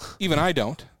well. Even I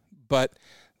don't. But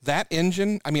that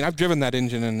engine, I mean, I've driven that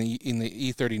engine in the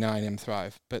E39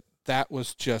 M5, but that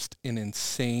was just an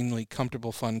insanely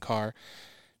comfortable, fun car.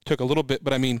 Took a little bit,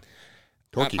 but I mean,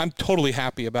 I'm totally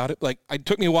happy about it. Like, it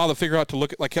took me a while to figure out to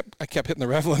look at. Like, I kept hitting the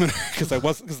rev limiter because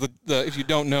the if you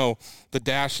don't know, the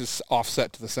dash is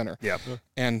offset to the center. Yeah.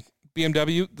 And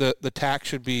BMW, the tach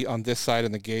should be on this side,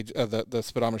 and the gauge, the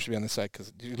speedometer should be on this side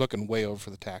because you're looking way over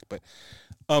for the tach. But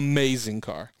amazing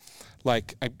car.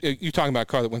 Like, you're talking about a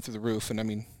car that went through the roof, and I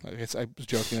mean, I guess I was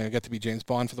joking. I got to be James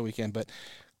Bond for the weekend, but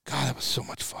God, that was so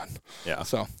much fun. Yeah.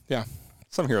 So yeah.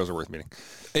 Some heroes are worth meeting.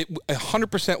 It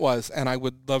 100% was, and I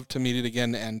would love to meet it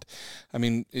again. And I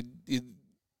mean, it's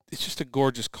just a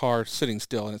gorgeous car sitting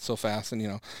still, and it's so fast. And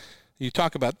you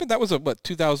talk about, but that was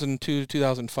 2002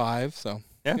 2005. So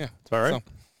Yeah, that's about right.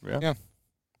 So, yeah.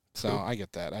 So I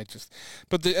get that.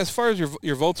 But as far as your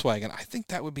Volkswagen, I think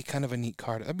that would be kind of a neat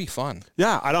car. That'd be fun.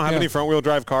 Yeah, I don't have any front wheel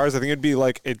drive cars. I think it'd be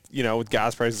like with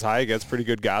gas prices high, it gets pretty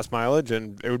good gas mileage,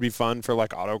 and it would be fun for like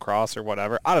autocross or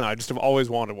whatever. I don't know. I just have always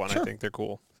wanted one. Sure. I think they're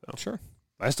cool. So. Sure.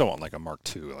 I still want like a Mark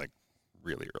II, like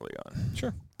really early on.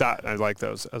 Sure. That I like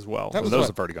those as well. That was those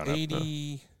have already gone 80,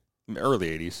 up.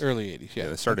 Early 80s. Early 80s, yeah.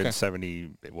 They started in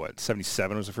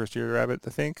 77 was the first year to have it, I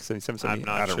think. 77, 70, I'm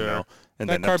not I don't sure. know. And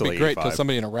that then car up would to be great 85. until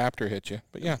somebody in a Raptor hit you.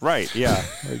 But yeah. Right, yeah.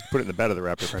 You put it in the bed of the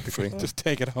Raptor practically. Just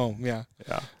take it home. Yeah.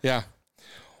 Yeah. Yeah.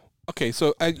 Okay,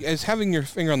 so as having your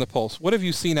finger on the pulse, what have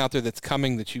you seen out there that's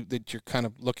coming that you're kind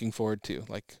of looking forward to?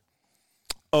 Like,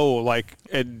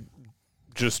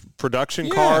 just production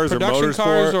cars or motorsport?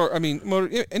 Cars or, I mean,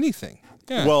 anything.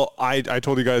 Yeah. Well, I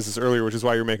told you guys this earlier, which is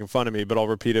why you're making fun of me, but I'll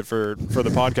repeat it for the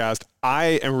podcast.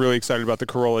 I am really excited about the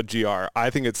Corolla GR. I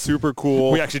think it's super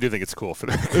cool. We actually do think it's cool.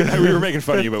 We were making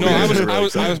fun of you, but no, we I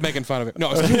really was making fun of it.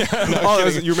 No,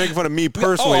 you're making fun of me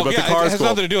personally, but the car's it has cool.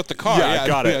 nothing to do with the car. Yeah,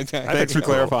 got it. Thanks for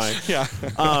clarifying. Yeah.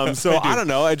 So I don't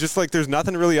know. I just there's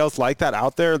nothing really else like that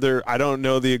out there. I don't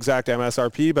know the exact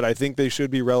MSRP, but I think they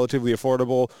should be relatively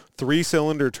affordable.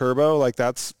 3-cylinder turbo,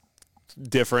 that's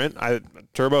different.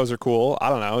 Turbos are cool. I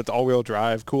don't know. It's all-wheel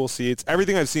drive, cool seats.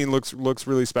 Everything I've seen looks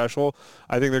really special.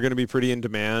 I think they're going to be pretty in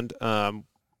demand.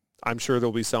 I'm sure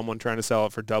there'll be someone trying to sell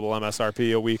it for double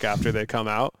MSRP a week after they come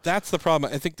out. That's the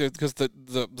problem. I think because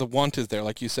the want is there,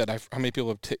 like you said. How many people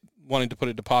have wanting to put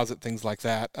a deposit, things like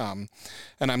that. And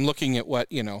I'm looking at what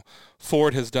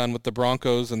Ford has done with the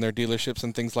Broncos and their dealerships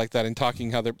and things like that, and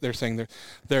talking how they're saying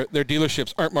their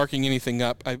dealerships aren't marking anything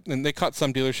up. And they caught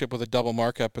some dealership with a double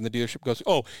markup, and the dealership goes,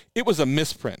 "Oh, it was a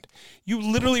misprint. You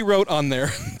literally wrote on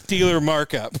their dealer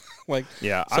markup."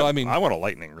 Yeah. So I want a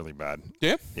Lightning really bad.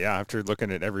 Yeah. Yeah. After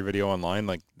looking at every video online,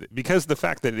 because the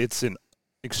fact that it's an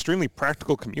extremely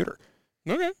practical commuter.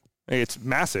 Okay. It's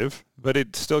massive, but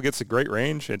it still gets a great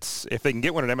range. If they can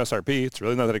get one at MSRP, it's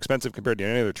really not that expensive compared to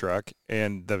any other truck.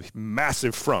 And the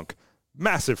massive frunk.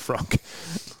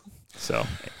 So,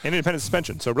 and independent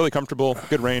suspension. So really comfortable,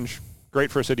 good range,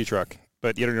 great for a city truck.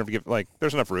 But you don't have to give,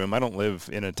 there's enough room. I don't live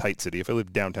in a tight city. If I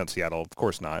lived downtown Seattle, of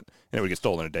course not. And it would get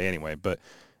stolen in a day anyway. But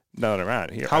now that I'm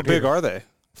out here. How big are they?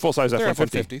 Full-size They're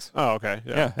F-150. F-150s. Oh, okay.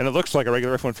 Yeah, and it looks like a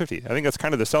regular F-150. I think that's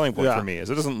kind of the selling point for me, is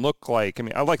it doesn't look like,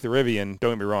 I like the Rivian,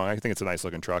 don't get me wrong, I think it's a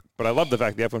nice-looking truck, but I love the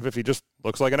fact the F-150 just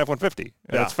looks like an F-150,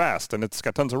 and it's fast, and it's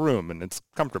got tons of room, and it's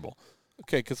comfortable.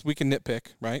 Okay, because we can nitpick,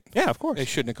 right? Yeah, of course. They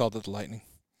shouldn't have called it the Lightning.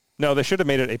 No, they should have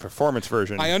made it a performance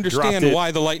version. I understand why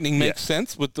the Lightning makes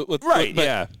sense with right.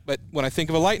 But when I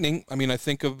think of a Lightning, I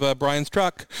think of Brian's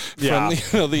truck from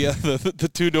the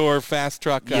two-door fast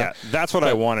truck. That's what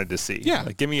I wanted to see. Yeah,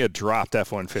 give me a dropped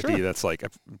F-150 that's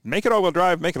make it all-wheel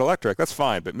drive, make it electric. That's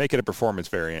fine, but make it a performance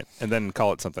variant and then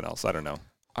call it something else. I don't know.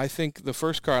 I think the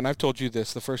first car, and I've told you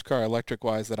this, the first car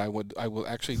electric-wise that I will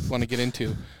actually want to get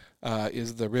into.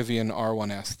 Is the Rivian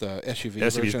R1S, the SUV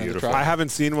version of the truck. I haven't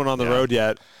seen one on the road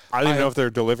yet. I don't even know if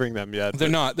they're delivering them yet. They're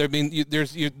not.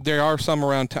 There are some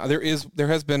around town. There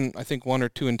has been, I think, one or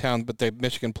two in town, but the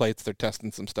Michigan plates, they're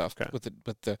testing some stuff with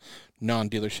the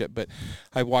non-dealership. But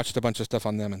I watched a bunch of stuff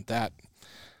on them, and that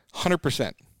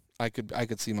 100%, I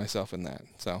could see myself in that.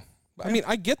 So.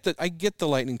 I get the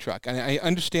Lightning truck, and I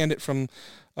understand it from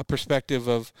a perspective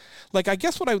of, I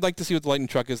guess what I would like to see with the Lightning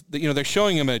truck is, they're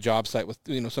showing him at a job site with,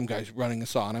 some guys running a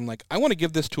saw, and I'm like, I want to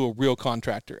give this to a real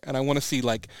contractor, and I want to see,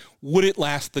 would it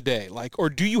last the day? Or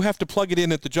do you have to plug it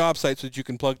in at the job site so that you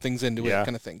can plug things into it,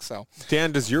 kind of thing. So,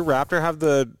 Dan, does your Raptor have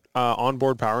the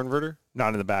onboard power inverter?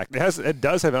 Not in the back. It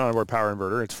does have an onboard power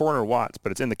inverter. It's 400 watts,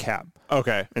 but it's in the cab.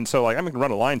 Okay. And so I can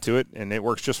run a line to it, and it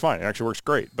works just fine. It actually works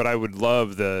great. But I would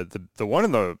love the one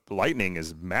in the Lightning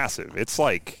is massive. It's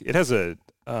it has a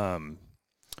I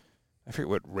forget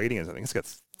what rating it is. I think it's got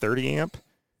 30 amp,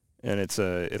 and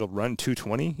it'll run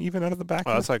 220 even out of the back.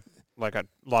 Oh, that's like a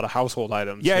lot of household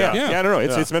items. Yeah. I don't know.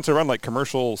 It's meant to run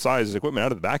commercial size equipment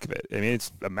out of the back of it.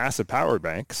 It's a massive power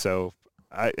bank. So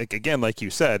again, like you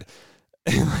said.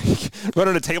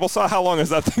 Running a table saw, how long is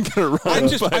that thing going to run?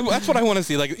 That's what I want to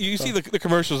see. You see the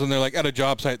commercials, and they're at a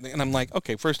job site, and I'm like,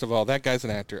 okay, first of all, that guy's an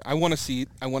actor. I want to see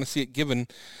it given.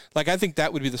 I think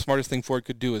that would be the smartest thing Ford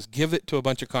could do is give it to a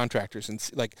bunch of contractors and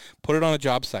put it on a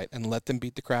job site and let them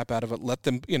beat the crap out of it. Let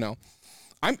them,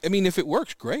 if it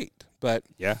works, great. But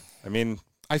yeah,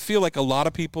 I feel like a lot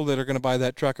of people that are going to buy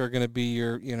that truck are going to be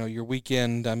your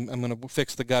weekend. I'm going to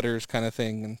fix the gutters kind of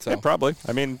thing, and so probably.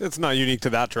 It's not unique to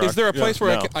that truck. Is there a place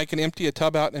where I can empty a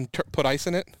tub out and put ice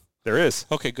in it? There is.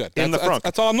 Okay, good. In the front.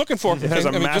 That's all I'm looking for. It has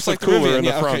a massive cooler in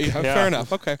the front. Okay, fair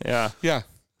enough. Okay. Yeah.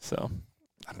 So,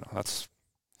 I don't know. That's.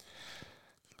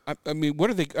 What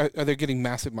are they? Are they getting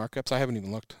massive markups? I haven't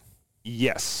even looked.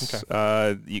 Yes.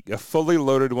 Okay. A fully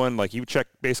loaded one, you check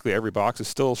basically every box, is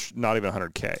still not even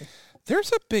 100K.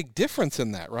 There's a big difference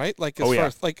in that, right?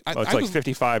 It's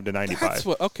 55 to 95.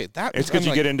 That's it's because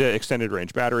you get into extended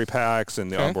range battery packs and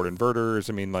the onboard inverters.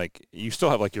 You still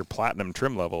have your platinum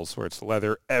trim levels where it's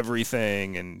leather,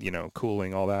 everything, and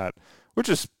cooling, all that, which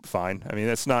is fine.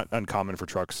 That's not uncommon for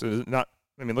trucks. Look at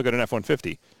an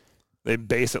F-150. They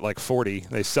base it 40.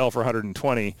 They sell for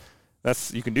 120.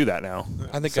 You can do that now.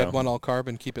 I think I'd want all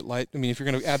carbon, keep it light. If you're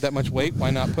going to add that much weight,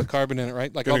 why not put carbon in it,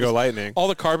 right? Going to go Lightning. All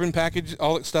the carbon package,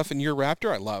 all that stuff in your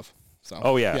Raptor, I love. So.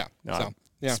 Oh, yeah.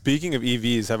 Speaking of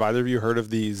EVs, have either of you heard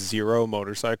of the Zero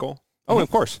motorcycle? Oh,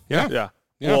 of course. Yeah.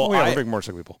 Well, we're big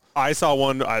motorcycle people. I saw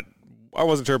one. I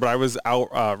wasn't sure, but I was out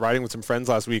riding with some friends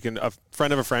last week, and a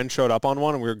friend of a friend showed up on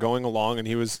one, and we were going along, and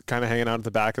he was kind of hanging out at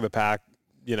the back of the pack.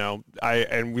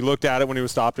 And we looked at it when he was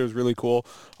stopped. It was really cool.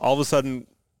 All of a sudden,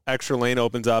 extra lane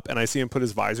opens up, and I see him put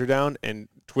his visor down and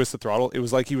twist the throttle. It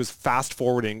was like he was fast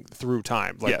forwarding through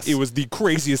time. It was the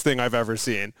craziest thing I've ever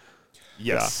seen.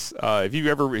 Yes. Have you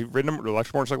ever ridden an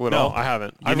electric motorcycle at all? No, I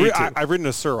haven't. I've ridden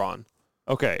a Sur-Ron.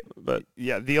 Okay, but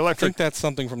yeah, the I electric. think that's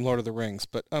something from Lord of the Rings,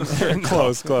 but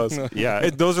Close. Yeah,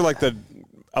 Those are like the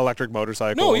electric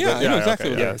motorcycles. No, yeah, I know okay, exactly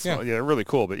what yeah, Yeah. they're really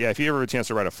cool. But yeah, if you ever have a chance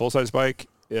to ride a full-size bike,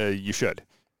 you should.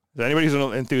 Anybody who's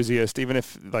an enthusiast, even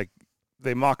if like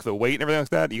they mock the weight and everything like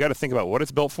that, you got to think about what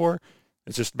it's built for.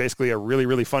 It's just basically a really,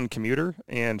 really fun commuter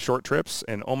and short trips.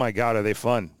 And oh my God, are they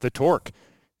fun? The torque.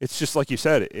 It's just like you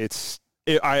said.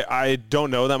 I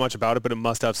don't know that much about it, but it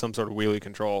must have some sort of wheelie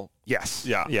control. Yes.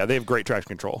 Yeah. Yeah, they have great traction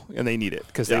control, and they need it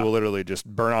because they Yeah. will literally just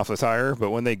burn off the tire. But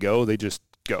when they go, they just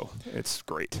go. It's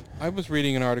great. I was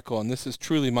reading an article, and this is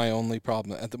truly my only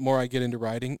problem. The more I get into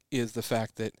riding is the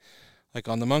fact that, like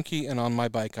on the Monkey and on my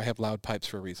bike, I have loud pipes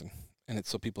for a reason, and it's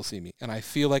so people see me. And I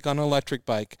feel like on an electric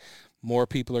bike, more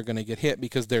people are going to get hit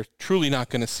because they're truly not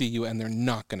going to see you and they're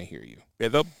not going to hear you.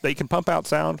 Yeah, they can pump out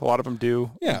sound. A lot of them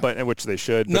do. Yeah. But which they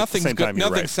should. But at the same time, you're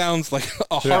nothing right. sounds like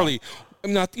a Harley.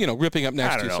 I'm not, ripping up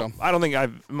next I to don't you. know. So I don't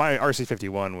think my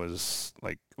RC51 was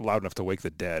like loud enough to wake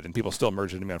the dead, and people still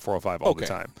merge into me on 405 all the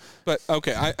time. But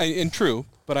okay, and true.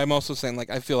 But I'm also saying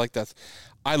I feel like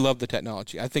I love the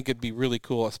technology. I think it'd be really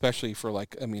cool, especially for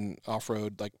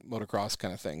off-road, like motocross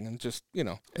kind of thing, and just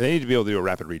And they need to be able to do a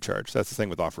rapid recharge. That's the thing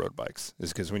with off-road bikes,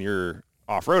 is because when you're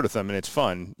off-road with them and it's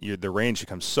fun, the range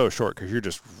becomes so short because you're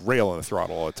just railing the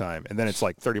throttle all the time, and then it's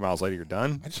like 30 miles later you're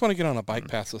done. I just want to get on a bike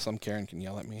path so some Karen can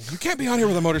yell at me. You can't be on here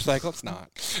with a motorcycle. It's not.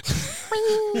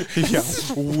 Yeah,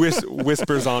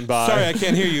 whispers on by. Sorry, I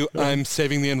can't hear you. I'm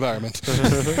saving the environment.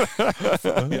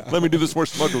 Let me do this more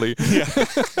smugly.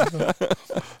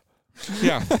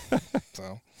 Yeah.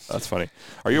 So That's funny.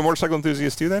 Are you a motorcycle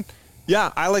enthusiast too then?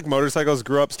 Yeah, I like motorcycles.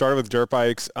 Started with dirt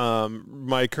bikes.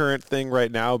 My current thing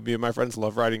right now, me and my friends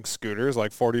love riding scooters,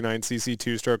 like 49cc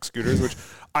two-stroke scooters, which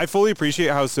I fully appreciate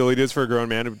how silly it is for a grown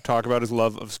man to talk about his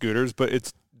love of scooters,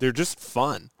 but they're just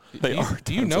fun. They are.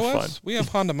 Do you know tons of us? fun. We have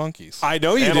Honda Monkeys. I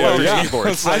know you And do. electric Yeah.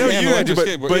 skateboards. I know And you guys do,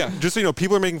 electric but skateboard, yeah. just so you know,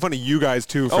 people are making fun of you guys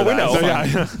too for Oh, we that. know. So,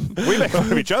 Yeah. We make fun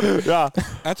of each other. yeah.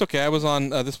 That's okay. I was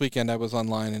on this weekend. I was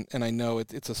online, and I know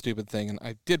it's a stupid thing, and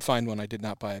I did find one. I did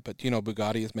not buy it, but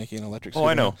Bugatti is making an electric. Oh,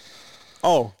 I know.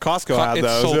 Oh, Costco had It's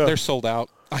those. sold, yeah. They're sold out.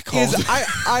 I called.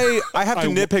 I have to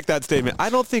nitpick that statement. I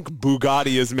don't think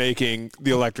Bugatti is making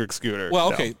the electric scooter.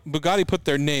 Well, okay. Bugatti put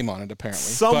their name on it apparently.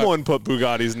 Someone put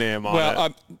Bugatti's name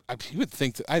on it. You would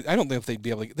think that. I don't know if they'd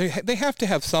be able to. They have to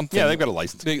have something. Yeah, they've got a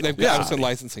license. They've got some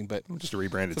licensing, but Just a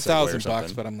rebranded it's Segway or $1,000.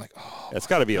 something. But I'm like, oh, It's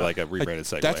got to be like a rebranded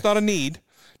Segway. that's not a need.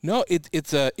 No, it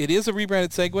is a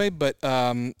rebranded Segway, but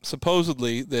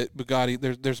supposedly that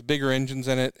Bugatti there's bigger engines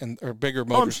in it or bigger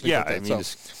motors. yeah, like that, I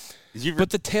mean, but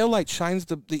the taillight shines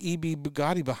the EB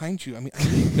Bugatti behind you. I mean,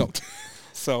 no.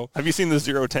 So have you seen the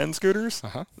 010 scooters?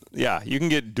 Uh-huh. Yeah, you can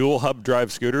get dual hub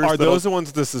drive scooters. Are those the ones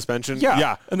with the suspension?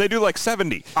 Yeah, and they do like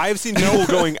 70. I have seen people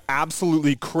going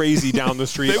absolutely crazy down the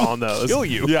street on those. Kill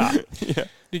you. Yeah. Yeah.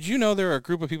 did you know there are a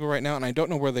group of people right now, and I don't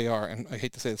know where they are, and I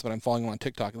hate to say this, but I'm following them on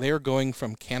TikTok. They are going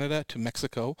from Canada to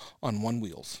Mexico on one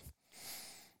wheels.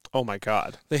 Oh my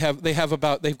God. They've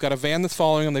got a van that's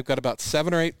following them. They've got about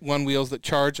 7 or 8 one wheels that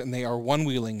charge, and they are one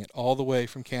wheeling it all the way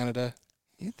from Canada.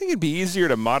 You think it'd be easier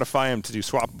to modify them to do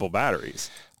swappable batteries?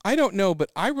 I don't know,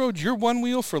 but I rode your one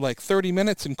wheel for like 30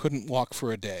 minutes and couldn't walk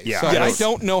for a day. Yeah. So I Yes.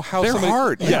 don't know how They're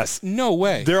hard. Yes. No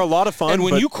way. They're a lot of fun. and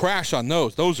when but you crash on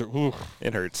those are ooh.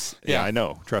 It hurts. Yeah. Yeah, I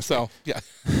know. Trust me. So yeah.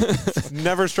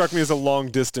 never struck me as a long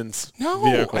distance No,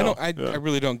 vehicle. I don't. I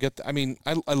really don't get that. I mean,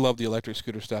 I love the electric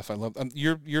scooter stuff. I love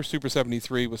your Super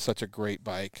 73 was such a great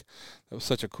bike. That was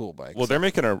such a cool bike. Well, they're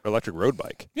making an electric road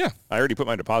bike. yeah. I already put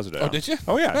my deposit down. Oh, did you?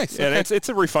 Oh, yeah. Nice. And Okay. it's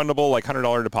a refundable, like,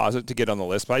 $100 deposit to get on the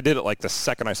list. But I did it, like, the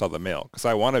second I saw the mail because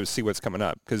I want to see what's coming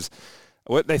up. Because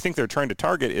what they think they're trying to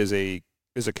target is a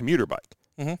commuter bike.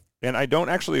 Mhm. And I don't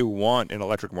actually want an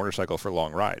electric motorcycle for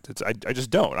long rides. I just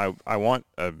don't. I want,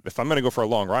 if I'm going to go for a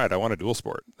long ride, I want a dual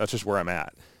sport. That's just where I'm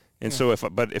at. And so if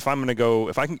I'm going to go,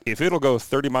 if it'll go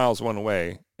 30 miles one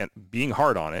way and being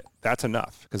hard on it, that's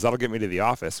enough because that'll get me to the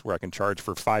office where I can charge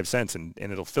for 5 cents and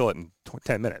it'll fill it in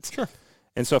 10 minutes. Sure.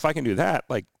 And so if I can do that,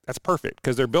 like that's perfect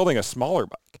because they're building a smaller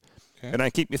bike. Okay. And I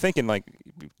keep thinking like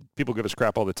people give us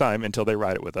crap all the time until they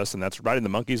ride it with us. And that's riding the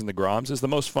Monkeys and the Groms is the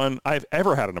most fun I've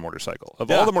ever had on a motorcycle.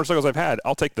 Of all the motorcycles I've had,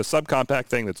 I'll take the subcompact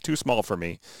thing that's too small for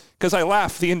me because I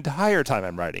laugh the entire time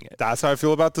I'm riding it. That's how I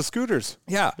feel about the scooters.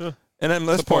 Yeah. And at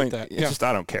this Support point, that, it's yeah. just,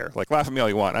 I don't care. Like, laugh at me all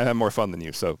you want. I have more fun than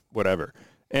you, so whatever.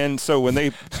 And so when they...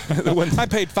 I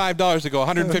paid $5 to go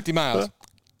 150 miles.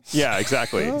 Yeah,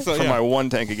 exactly. So, for yeah. my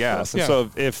one tank of gas. And Yeah. so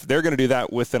if they're going to do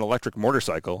that with an electric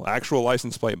motorcycle, actual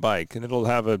license plate bike, and it'll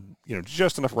have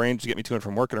just enough range to get me to and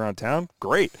from work and around town,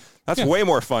 great. That's way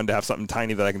more fun to have something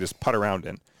tiny that I can just putt around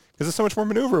in because it's so much more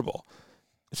maneuverable.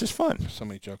 It's just fun. There's so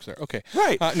many jokes there. Okay.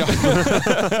 Right. No.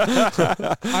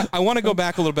 I want to go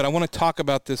back a little bit. I want to talk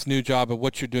about this new job of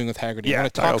what you're doing with Hagerty. Yeah, I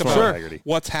want to talk sure. about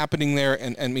what's happening there,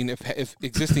 and I mean, if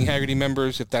existing Hagerty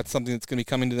members, if that's something that's going to be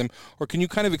coming to them, or can you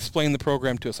kind of explain the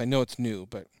program to us? I know it's new,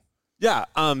 but Yeah.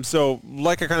 So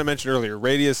like I kind of mentioned earlier,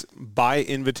 Radius by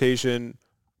invitation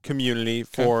community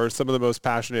for some of the most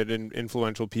passionate and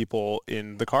influential people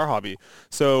in the car hobby.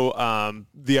 So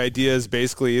the idea is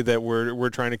basically that we're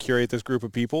trying to curate this group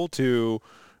of people to,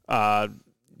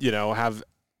 have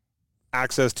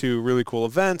access to really cool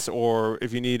events, or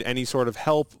if you need any sort of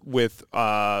help with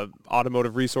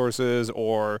automotive resources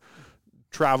or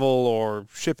travel or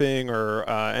shipping or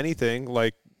anything,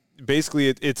 like basically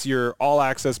it's your all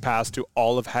access pass to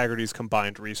all of Hagerty's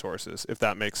combined resources, if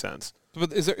that makes sense.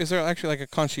 But is there actually like a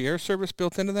concierge service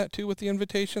built into that too with the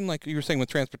invitation? Like you were saying with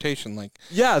transportation, like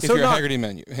if so you're not, a Hagerty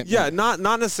menu.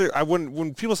 not necessarily. I wouldn't.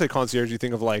 When people say concierge, you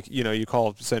think of like you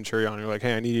call Centurion, you're like,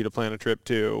 hey, I need you to plan a trip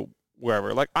to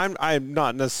wherever. Like I'm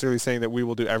not necessarily saying that we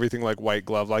will do everything like white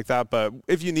glove like that, but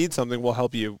if you need something, we'll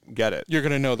help you get it. You're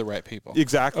going to know the right people.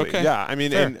 Exactly. Okay. Yeah. I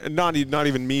mean, Fair. and not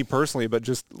even me personally, but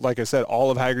just like I said, all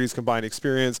of Hagerty's combined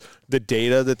experience, the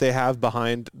data that they have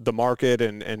behind the market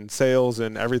and sales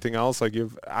and everything else, like you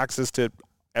have access to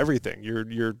everything.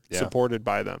 You're supported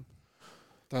by them.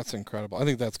 That's incredible. I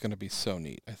think that's going to be so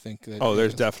neat. I think that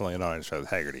There's definitely an audience for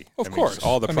Hagerty. Of course.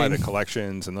 All the private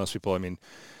collections and those people,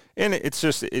 and it's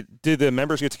just, did the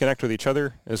members get to connect with each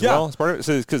other as well as part of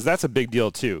it? Because that's a big deal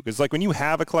too. Because like when you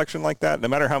have a collection like that, no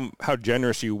matter how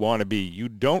generous you want to be, you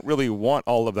don't really want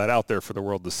all of that out there for the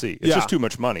world to see. It's just too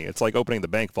much money. It's like opening the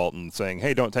bank vault and saying,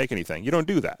 hey, don't take anything. You don't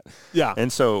do that. Yeah.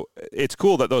 And so it's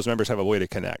cool that those members have a way to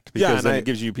connect, because then it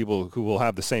gives you people who will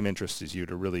have the same interests as you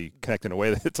to really connect in a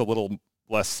way that it's a little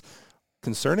less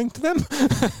concerning to them.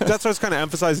 That's why I was kind of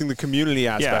emphasizing the community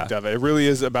aspect of it. It really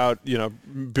is about,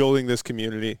 building this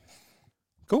community.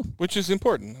 Cool. Which is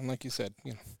important. And like you said,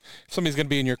 if somebody's going to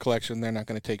be in your collection, they're not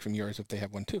going to take from yours if they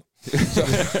have one too.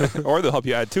 Or they'll help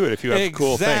you add to it if you have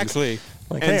cool things. Exactly.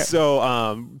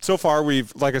 So far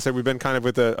we've been kind of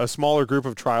with a smaller group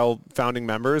of trial founding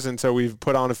members. And so we've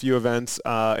put on a few events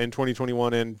in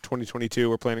 2021 and 2022.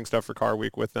 We're planning stuff for Car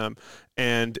Week with them.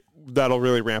 And that'll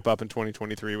really ramp up in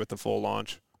 2023 with the full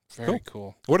launch. Very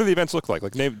cool. What do the events look like?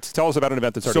 Tell us about an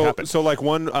event that's already happened. So like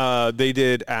one they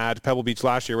did at Pebble Beach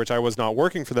last year, which I was not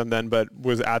working for them then, but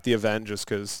was at the event just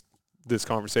because this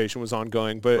conversation was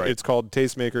ongoing. But it's called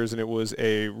Tastemakers, and it was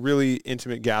a really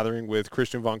intimate gathering with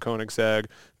Christian von Koenigsegg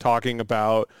talking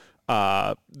about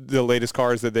the latest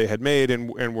cars that they had made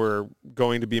and were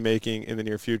going to be making in the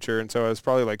near future. And so it was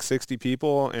probably like 60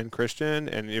 people and Christian,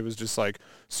 and it was just like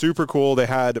super cool. They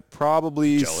had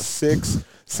probably six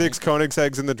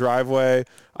Koenigsegg's in the driveway.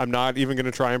 I'm not even going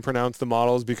to try and pronounce the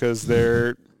models because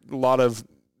they're a lot of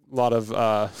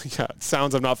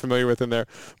sounds I'm not familiar with in there,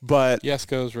 but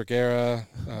Jesko's, Regera,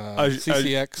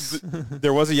 CCX.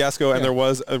 There was a Jesko, and there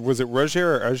was it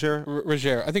Regera or Agera?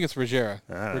 Regera. I think it's Regera.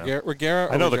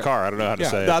 Regera. I know the car. I don't know how to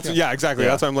say it. Exactly.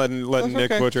 That's why I'm letting Nick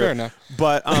butcher. Fair enough.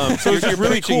 But so it's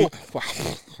really cool.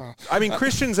 Wow. I mean,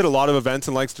 Christian's at a lot of events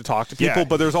and likes to talk to people,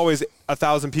 but there's always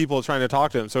 1,000 people trying to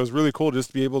talk to him. So it was really cool just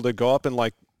to be able to go up and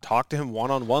like talk to him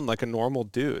one-on-one like a normal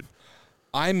dude.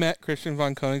 I met Christian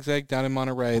von Koenigsegg down in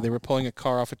Monterey. They were pulling a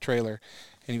car off a trailer,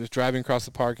 and he was driving across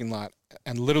the parking lot,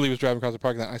 and literally was driving across the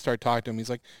parking lot. And I started talking to him. He's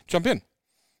like, jump in.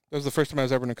 That was the first time I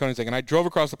was ever in a Koenigsegg. And I drove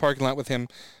across the parking lot with him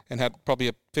and had probably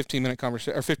a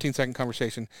 15-second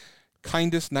conversation.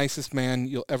 Kindest, nicest man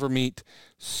you'll ever meet.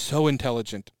 So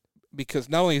intelligent. Because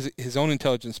not only is his own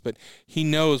intelligence, but he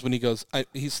knows when he goes,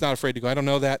 he's not afraid to go, I don't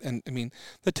know that. And I mean,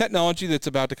 the technology that's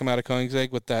about to come out of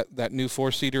Koenigsegg with that new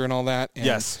four-seater and all that. And,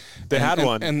 yes, they had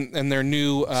one. And their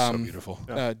new so beautiful.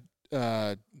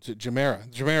 Gemera.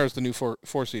 Gemera is the new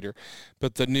four-seater,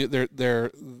 but the new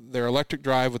their electric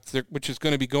drive which is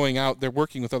going to be going out. They're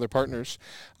working with other partners,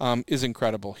 is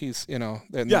incredible. He's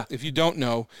if you don't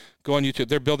know, go on YouTube.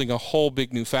 They're building a whole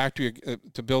big new factory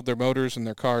to build their motors and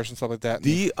their cars and stuff like that.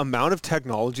 The amount of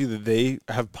technology that they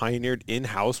have pioneered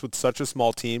in-house with such a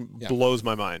small team blows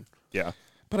my mind. Yeah.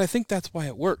 But I think that's why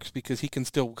it works, because he can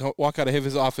still walk out of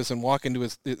his office and walk into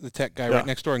the tech guy right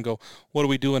next door and go, what are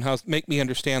we doing? Make me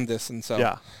understand this. And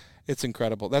so it's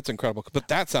incredible. That's incredible. But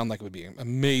that sounds like it would be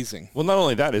amazing. Well, not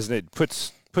only that, isn't it?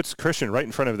 Puts Christian right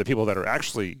in front of the people that are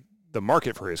actually the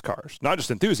market for his cars, not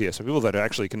just enthusiasts, but people that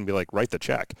actually can be like, write the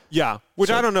check. Yeah.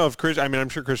 Which I don't know if Christian, I mean, I'm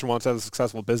sure Christian wants to have a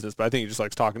successful business, but I think he just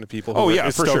likes talking to people who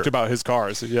are stoked about his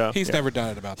cars. Yeah. He's never done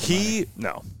it about the money.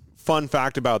 No. fun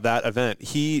fact about that event.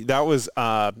 That was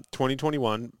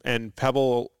 2021, and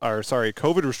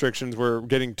COVID restrictions were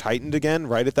getting tightened again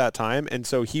right at that time, and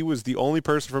so he was the only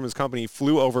person from his company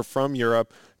flew over from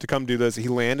Europe to come do this. He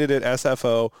landed at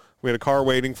SFO. We had a car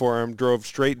waiting for him. Drove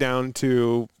straight down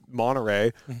to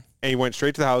Monterey, and he went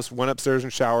straight to the house, went upstairs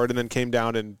and showered, and then came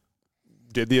down and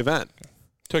did the event.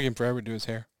 Took him forever to do his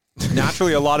hair.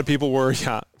 Naturally, a lot of people were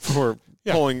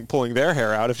pulling their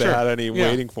hair out if they had any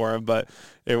waiting for him, but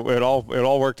it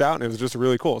all worked out, and it was just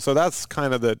really cool. So that's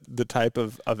kind of the type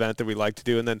of event that we like to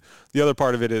do. And then the other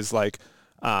part of it is like,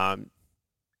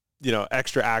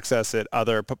 extra access at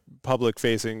other public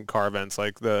facing car events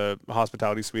like the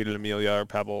Hospitality Suite at Amelia or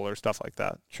Pebble or stuff like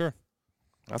that. Sure.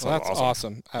 That's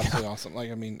awesome. Absolutely awesome.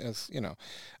 Like, I mean, as you know,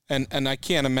 and I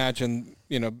can't imagine,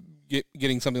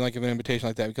 getting something like an invitation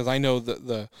like that, because I know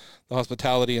the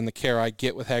hospitality and the care I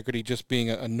get with Hagerty just being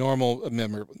a normal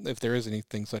member, if there is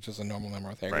anything such as a normal member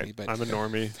with Hagerty. Right. But I'm a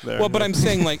normie there. Well, but I'm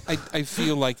saying, like, I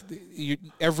feel like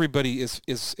everybody is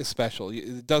special.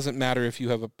 It doesn't matter if you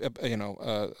have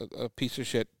a piece of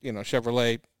shit,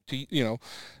 Chevrolet,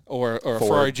 or a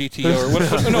Ferrari GT or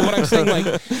whatever. No, what I'm saying,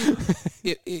 like,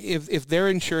 if they're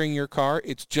insuring your car,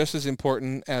 it's just as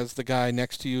important as the guy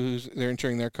next to you they're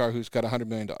insuring their car who's got $100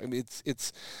 million. I mean,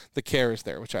 it's the care is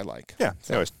there, which I like. Yeah,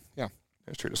 so, they always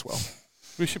treat us well.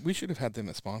 We should have had them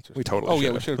as sponsors. We totally.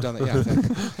 We should have done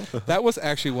that. Yeah, that was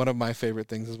actually one of my favorite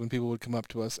things, is when people would come up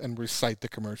to us and recite the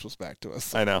commercials back to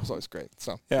us. I know. It was always great.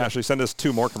 So actually, send us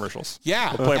 2 more commercials.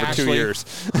 Yeah, we'll play for 2 years.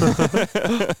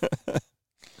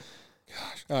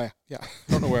 Oh yeah. I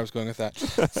don't know where I was going with that.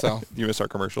 So you miss our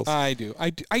commercials. I do.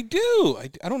 I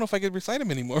don't know if I could recite them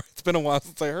anymore. It's been a while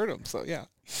since I heard them. So yeah.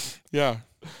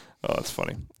 Oh, that's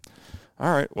funny.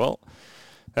 All right. Well,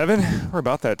 Evan, we're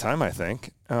about that time, I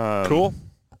think. Cool.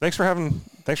 Thanks for coming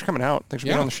out. Thanks for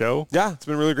being on the show. Yeah, it's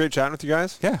been really great chatting with you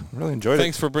guys. Yeah, really enjoyed it.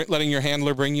 Thanks for letting your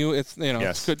handler bring you. It's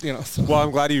yes. It's good. So. Well, I'm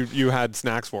glad you had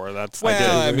snacks for her.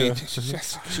 I mean,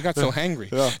 she got so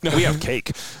hangry. Yeah. No, we have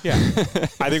cake. Yeah,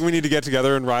 I think we need to get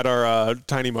together and ride our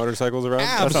tiny motorcycles around.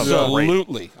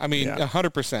 Absolutely. I mean,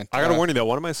 100%. I got to warn you though,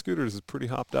 one of my scooters is pretty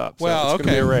hopped up. So well, it's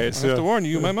gonna be a race. I have to warn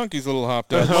you, my monkey's a little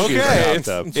hopped up. Okay,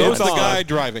 so is the guy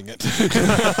driving it.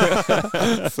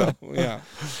 So yeah,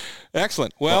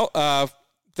 excellent. Well.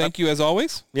 Thank you as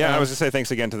always. Yeah, I was going to say thanks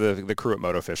again to the crew at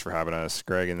MotoFish for having us,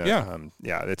 Greg. And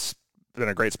it's been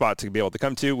a great spot to be able to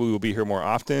come to. We will be here more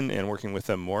often and working with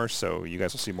them more, so you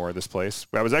guys will see more of this place.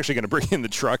 I was actually going to bring in the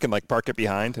truck and park it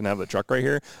behind and have the truck right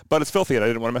here, but it's filthy and I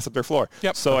didn't want to mess up their floor.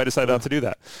 Yep. So I decided not to do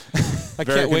that. I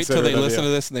can't wait till they listen to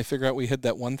this and they figure out we hid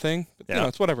that one thing. But,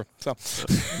 it's whatever. So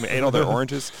we ate all their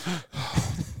oranges.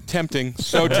 Tempting.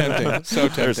 So tempting. So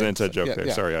tempting. There's an inside joke there.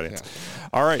 Yeah, Sorry, audience. Yeah.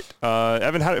 All right,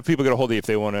 Evan, how do people get a hold of you if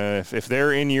they want to? If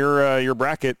they're in your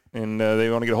bracket and they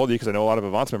want to get a hold of you? Because I know a lot of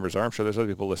Avance members are. I'm sure there's other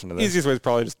people listening to this. Easiest way is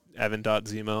probably just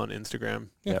evan.zema on Instagram.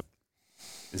 Yep.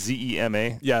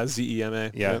 ZEMA. Yeah,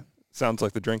 ZEMA. Yeah. Yep. Sounds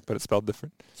like the drink, but it's spelled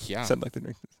different. Yeah. Said like the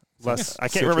drink. I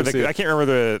can't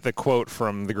remember the quote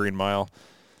from the Green Mile.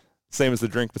 Same as the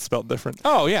drink, but spelled different.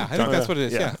 Oh yeah, I think that's what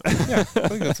it is. Yeah. I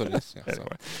think that's what it is. Yeah, anyway.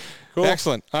 So. Cool.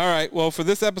 Excellent. All right. Well, for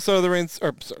this episode of the Rain,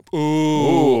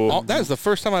 that is the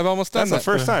first time I've almost done that. That's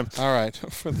the first time. All right.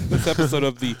 For this episode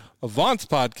of the Avance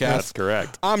podcast, that's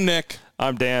correct. I'm Nick.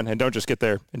 I'm Dan, and don't just get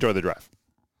there. Enjoy the drive.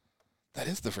 That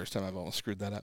is the first time I've almost screwed that up.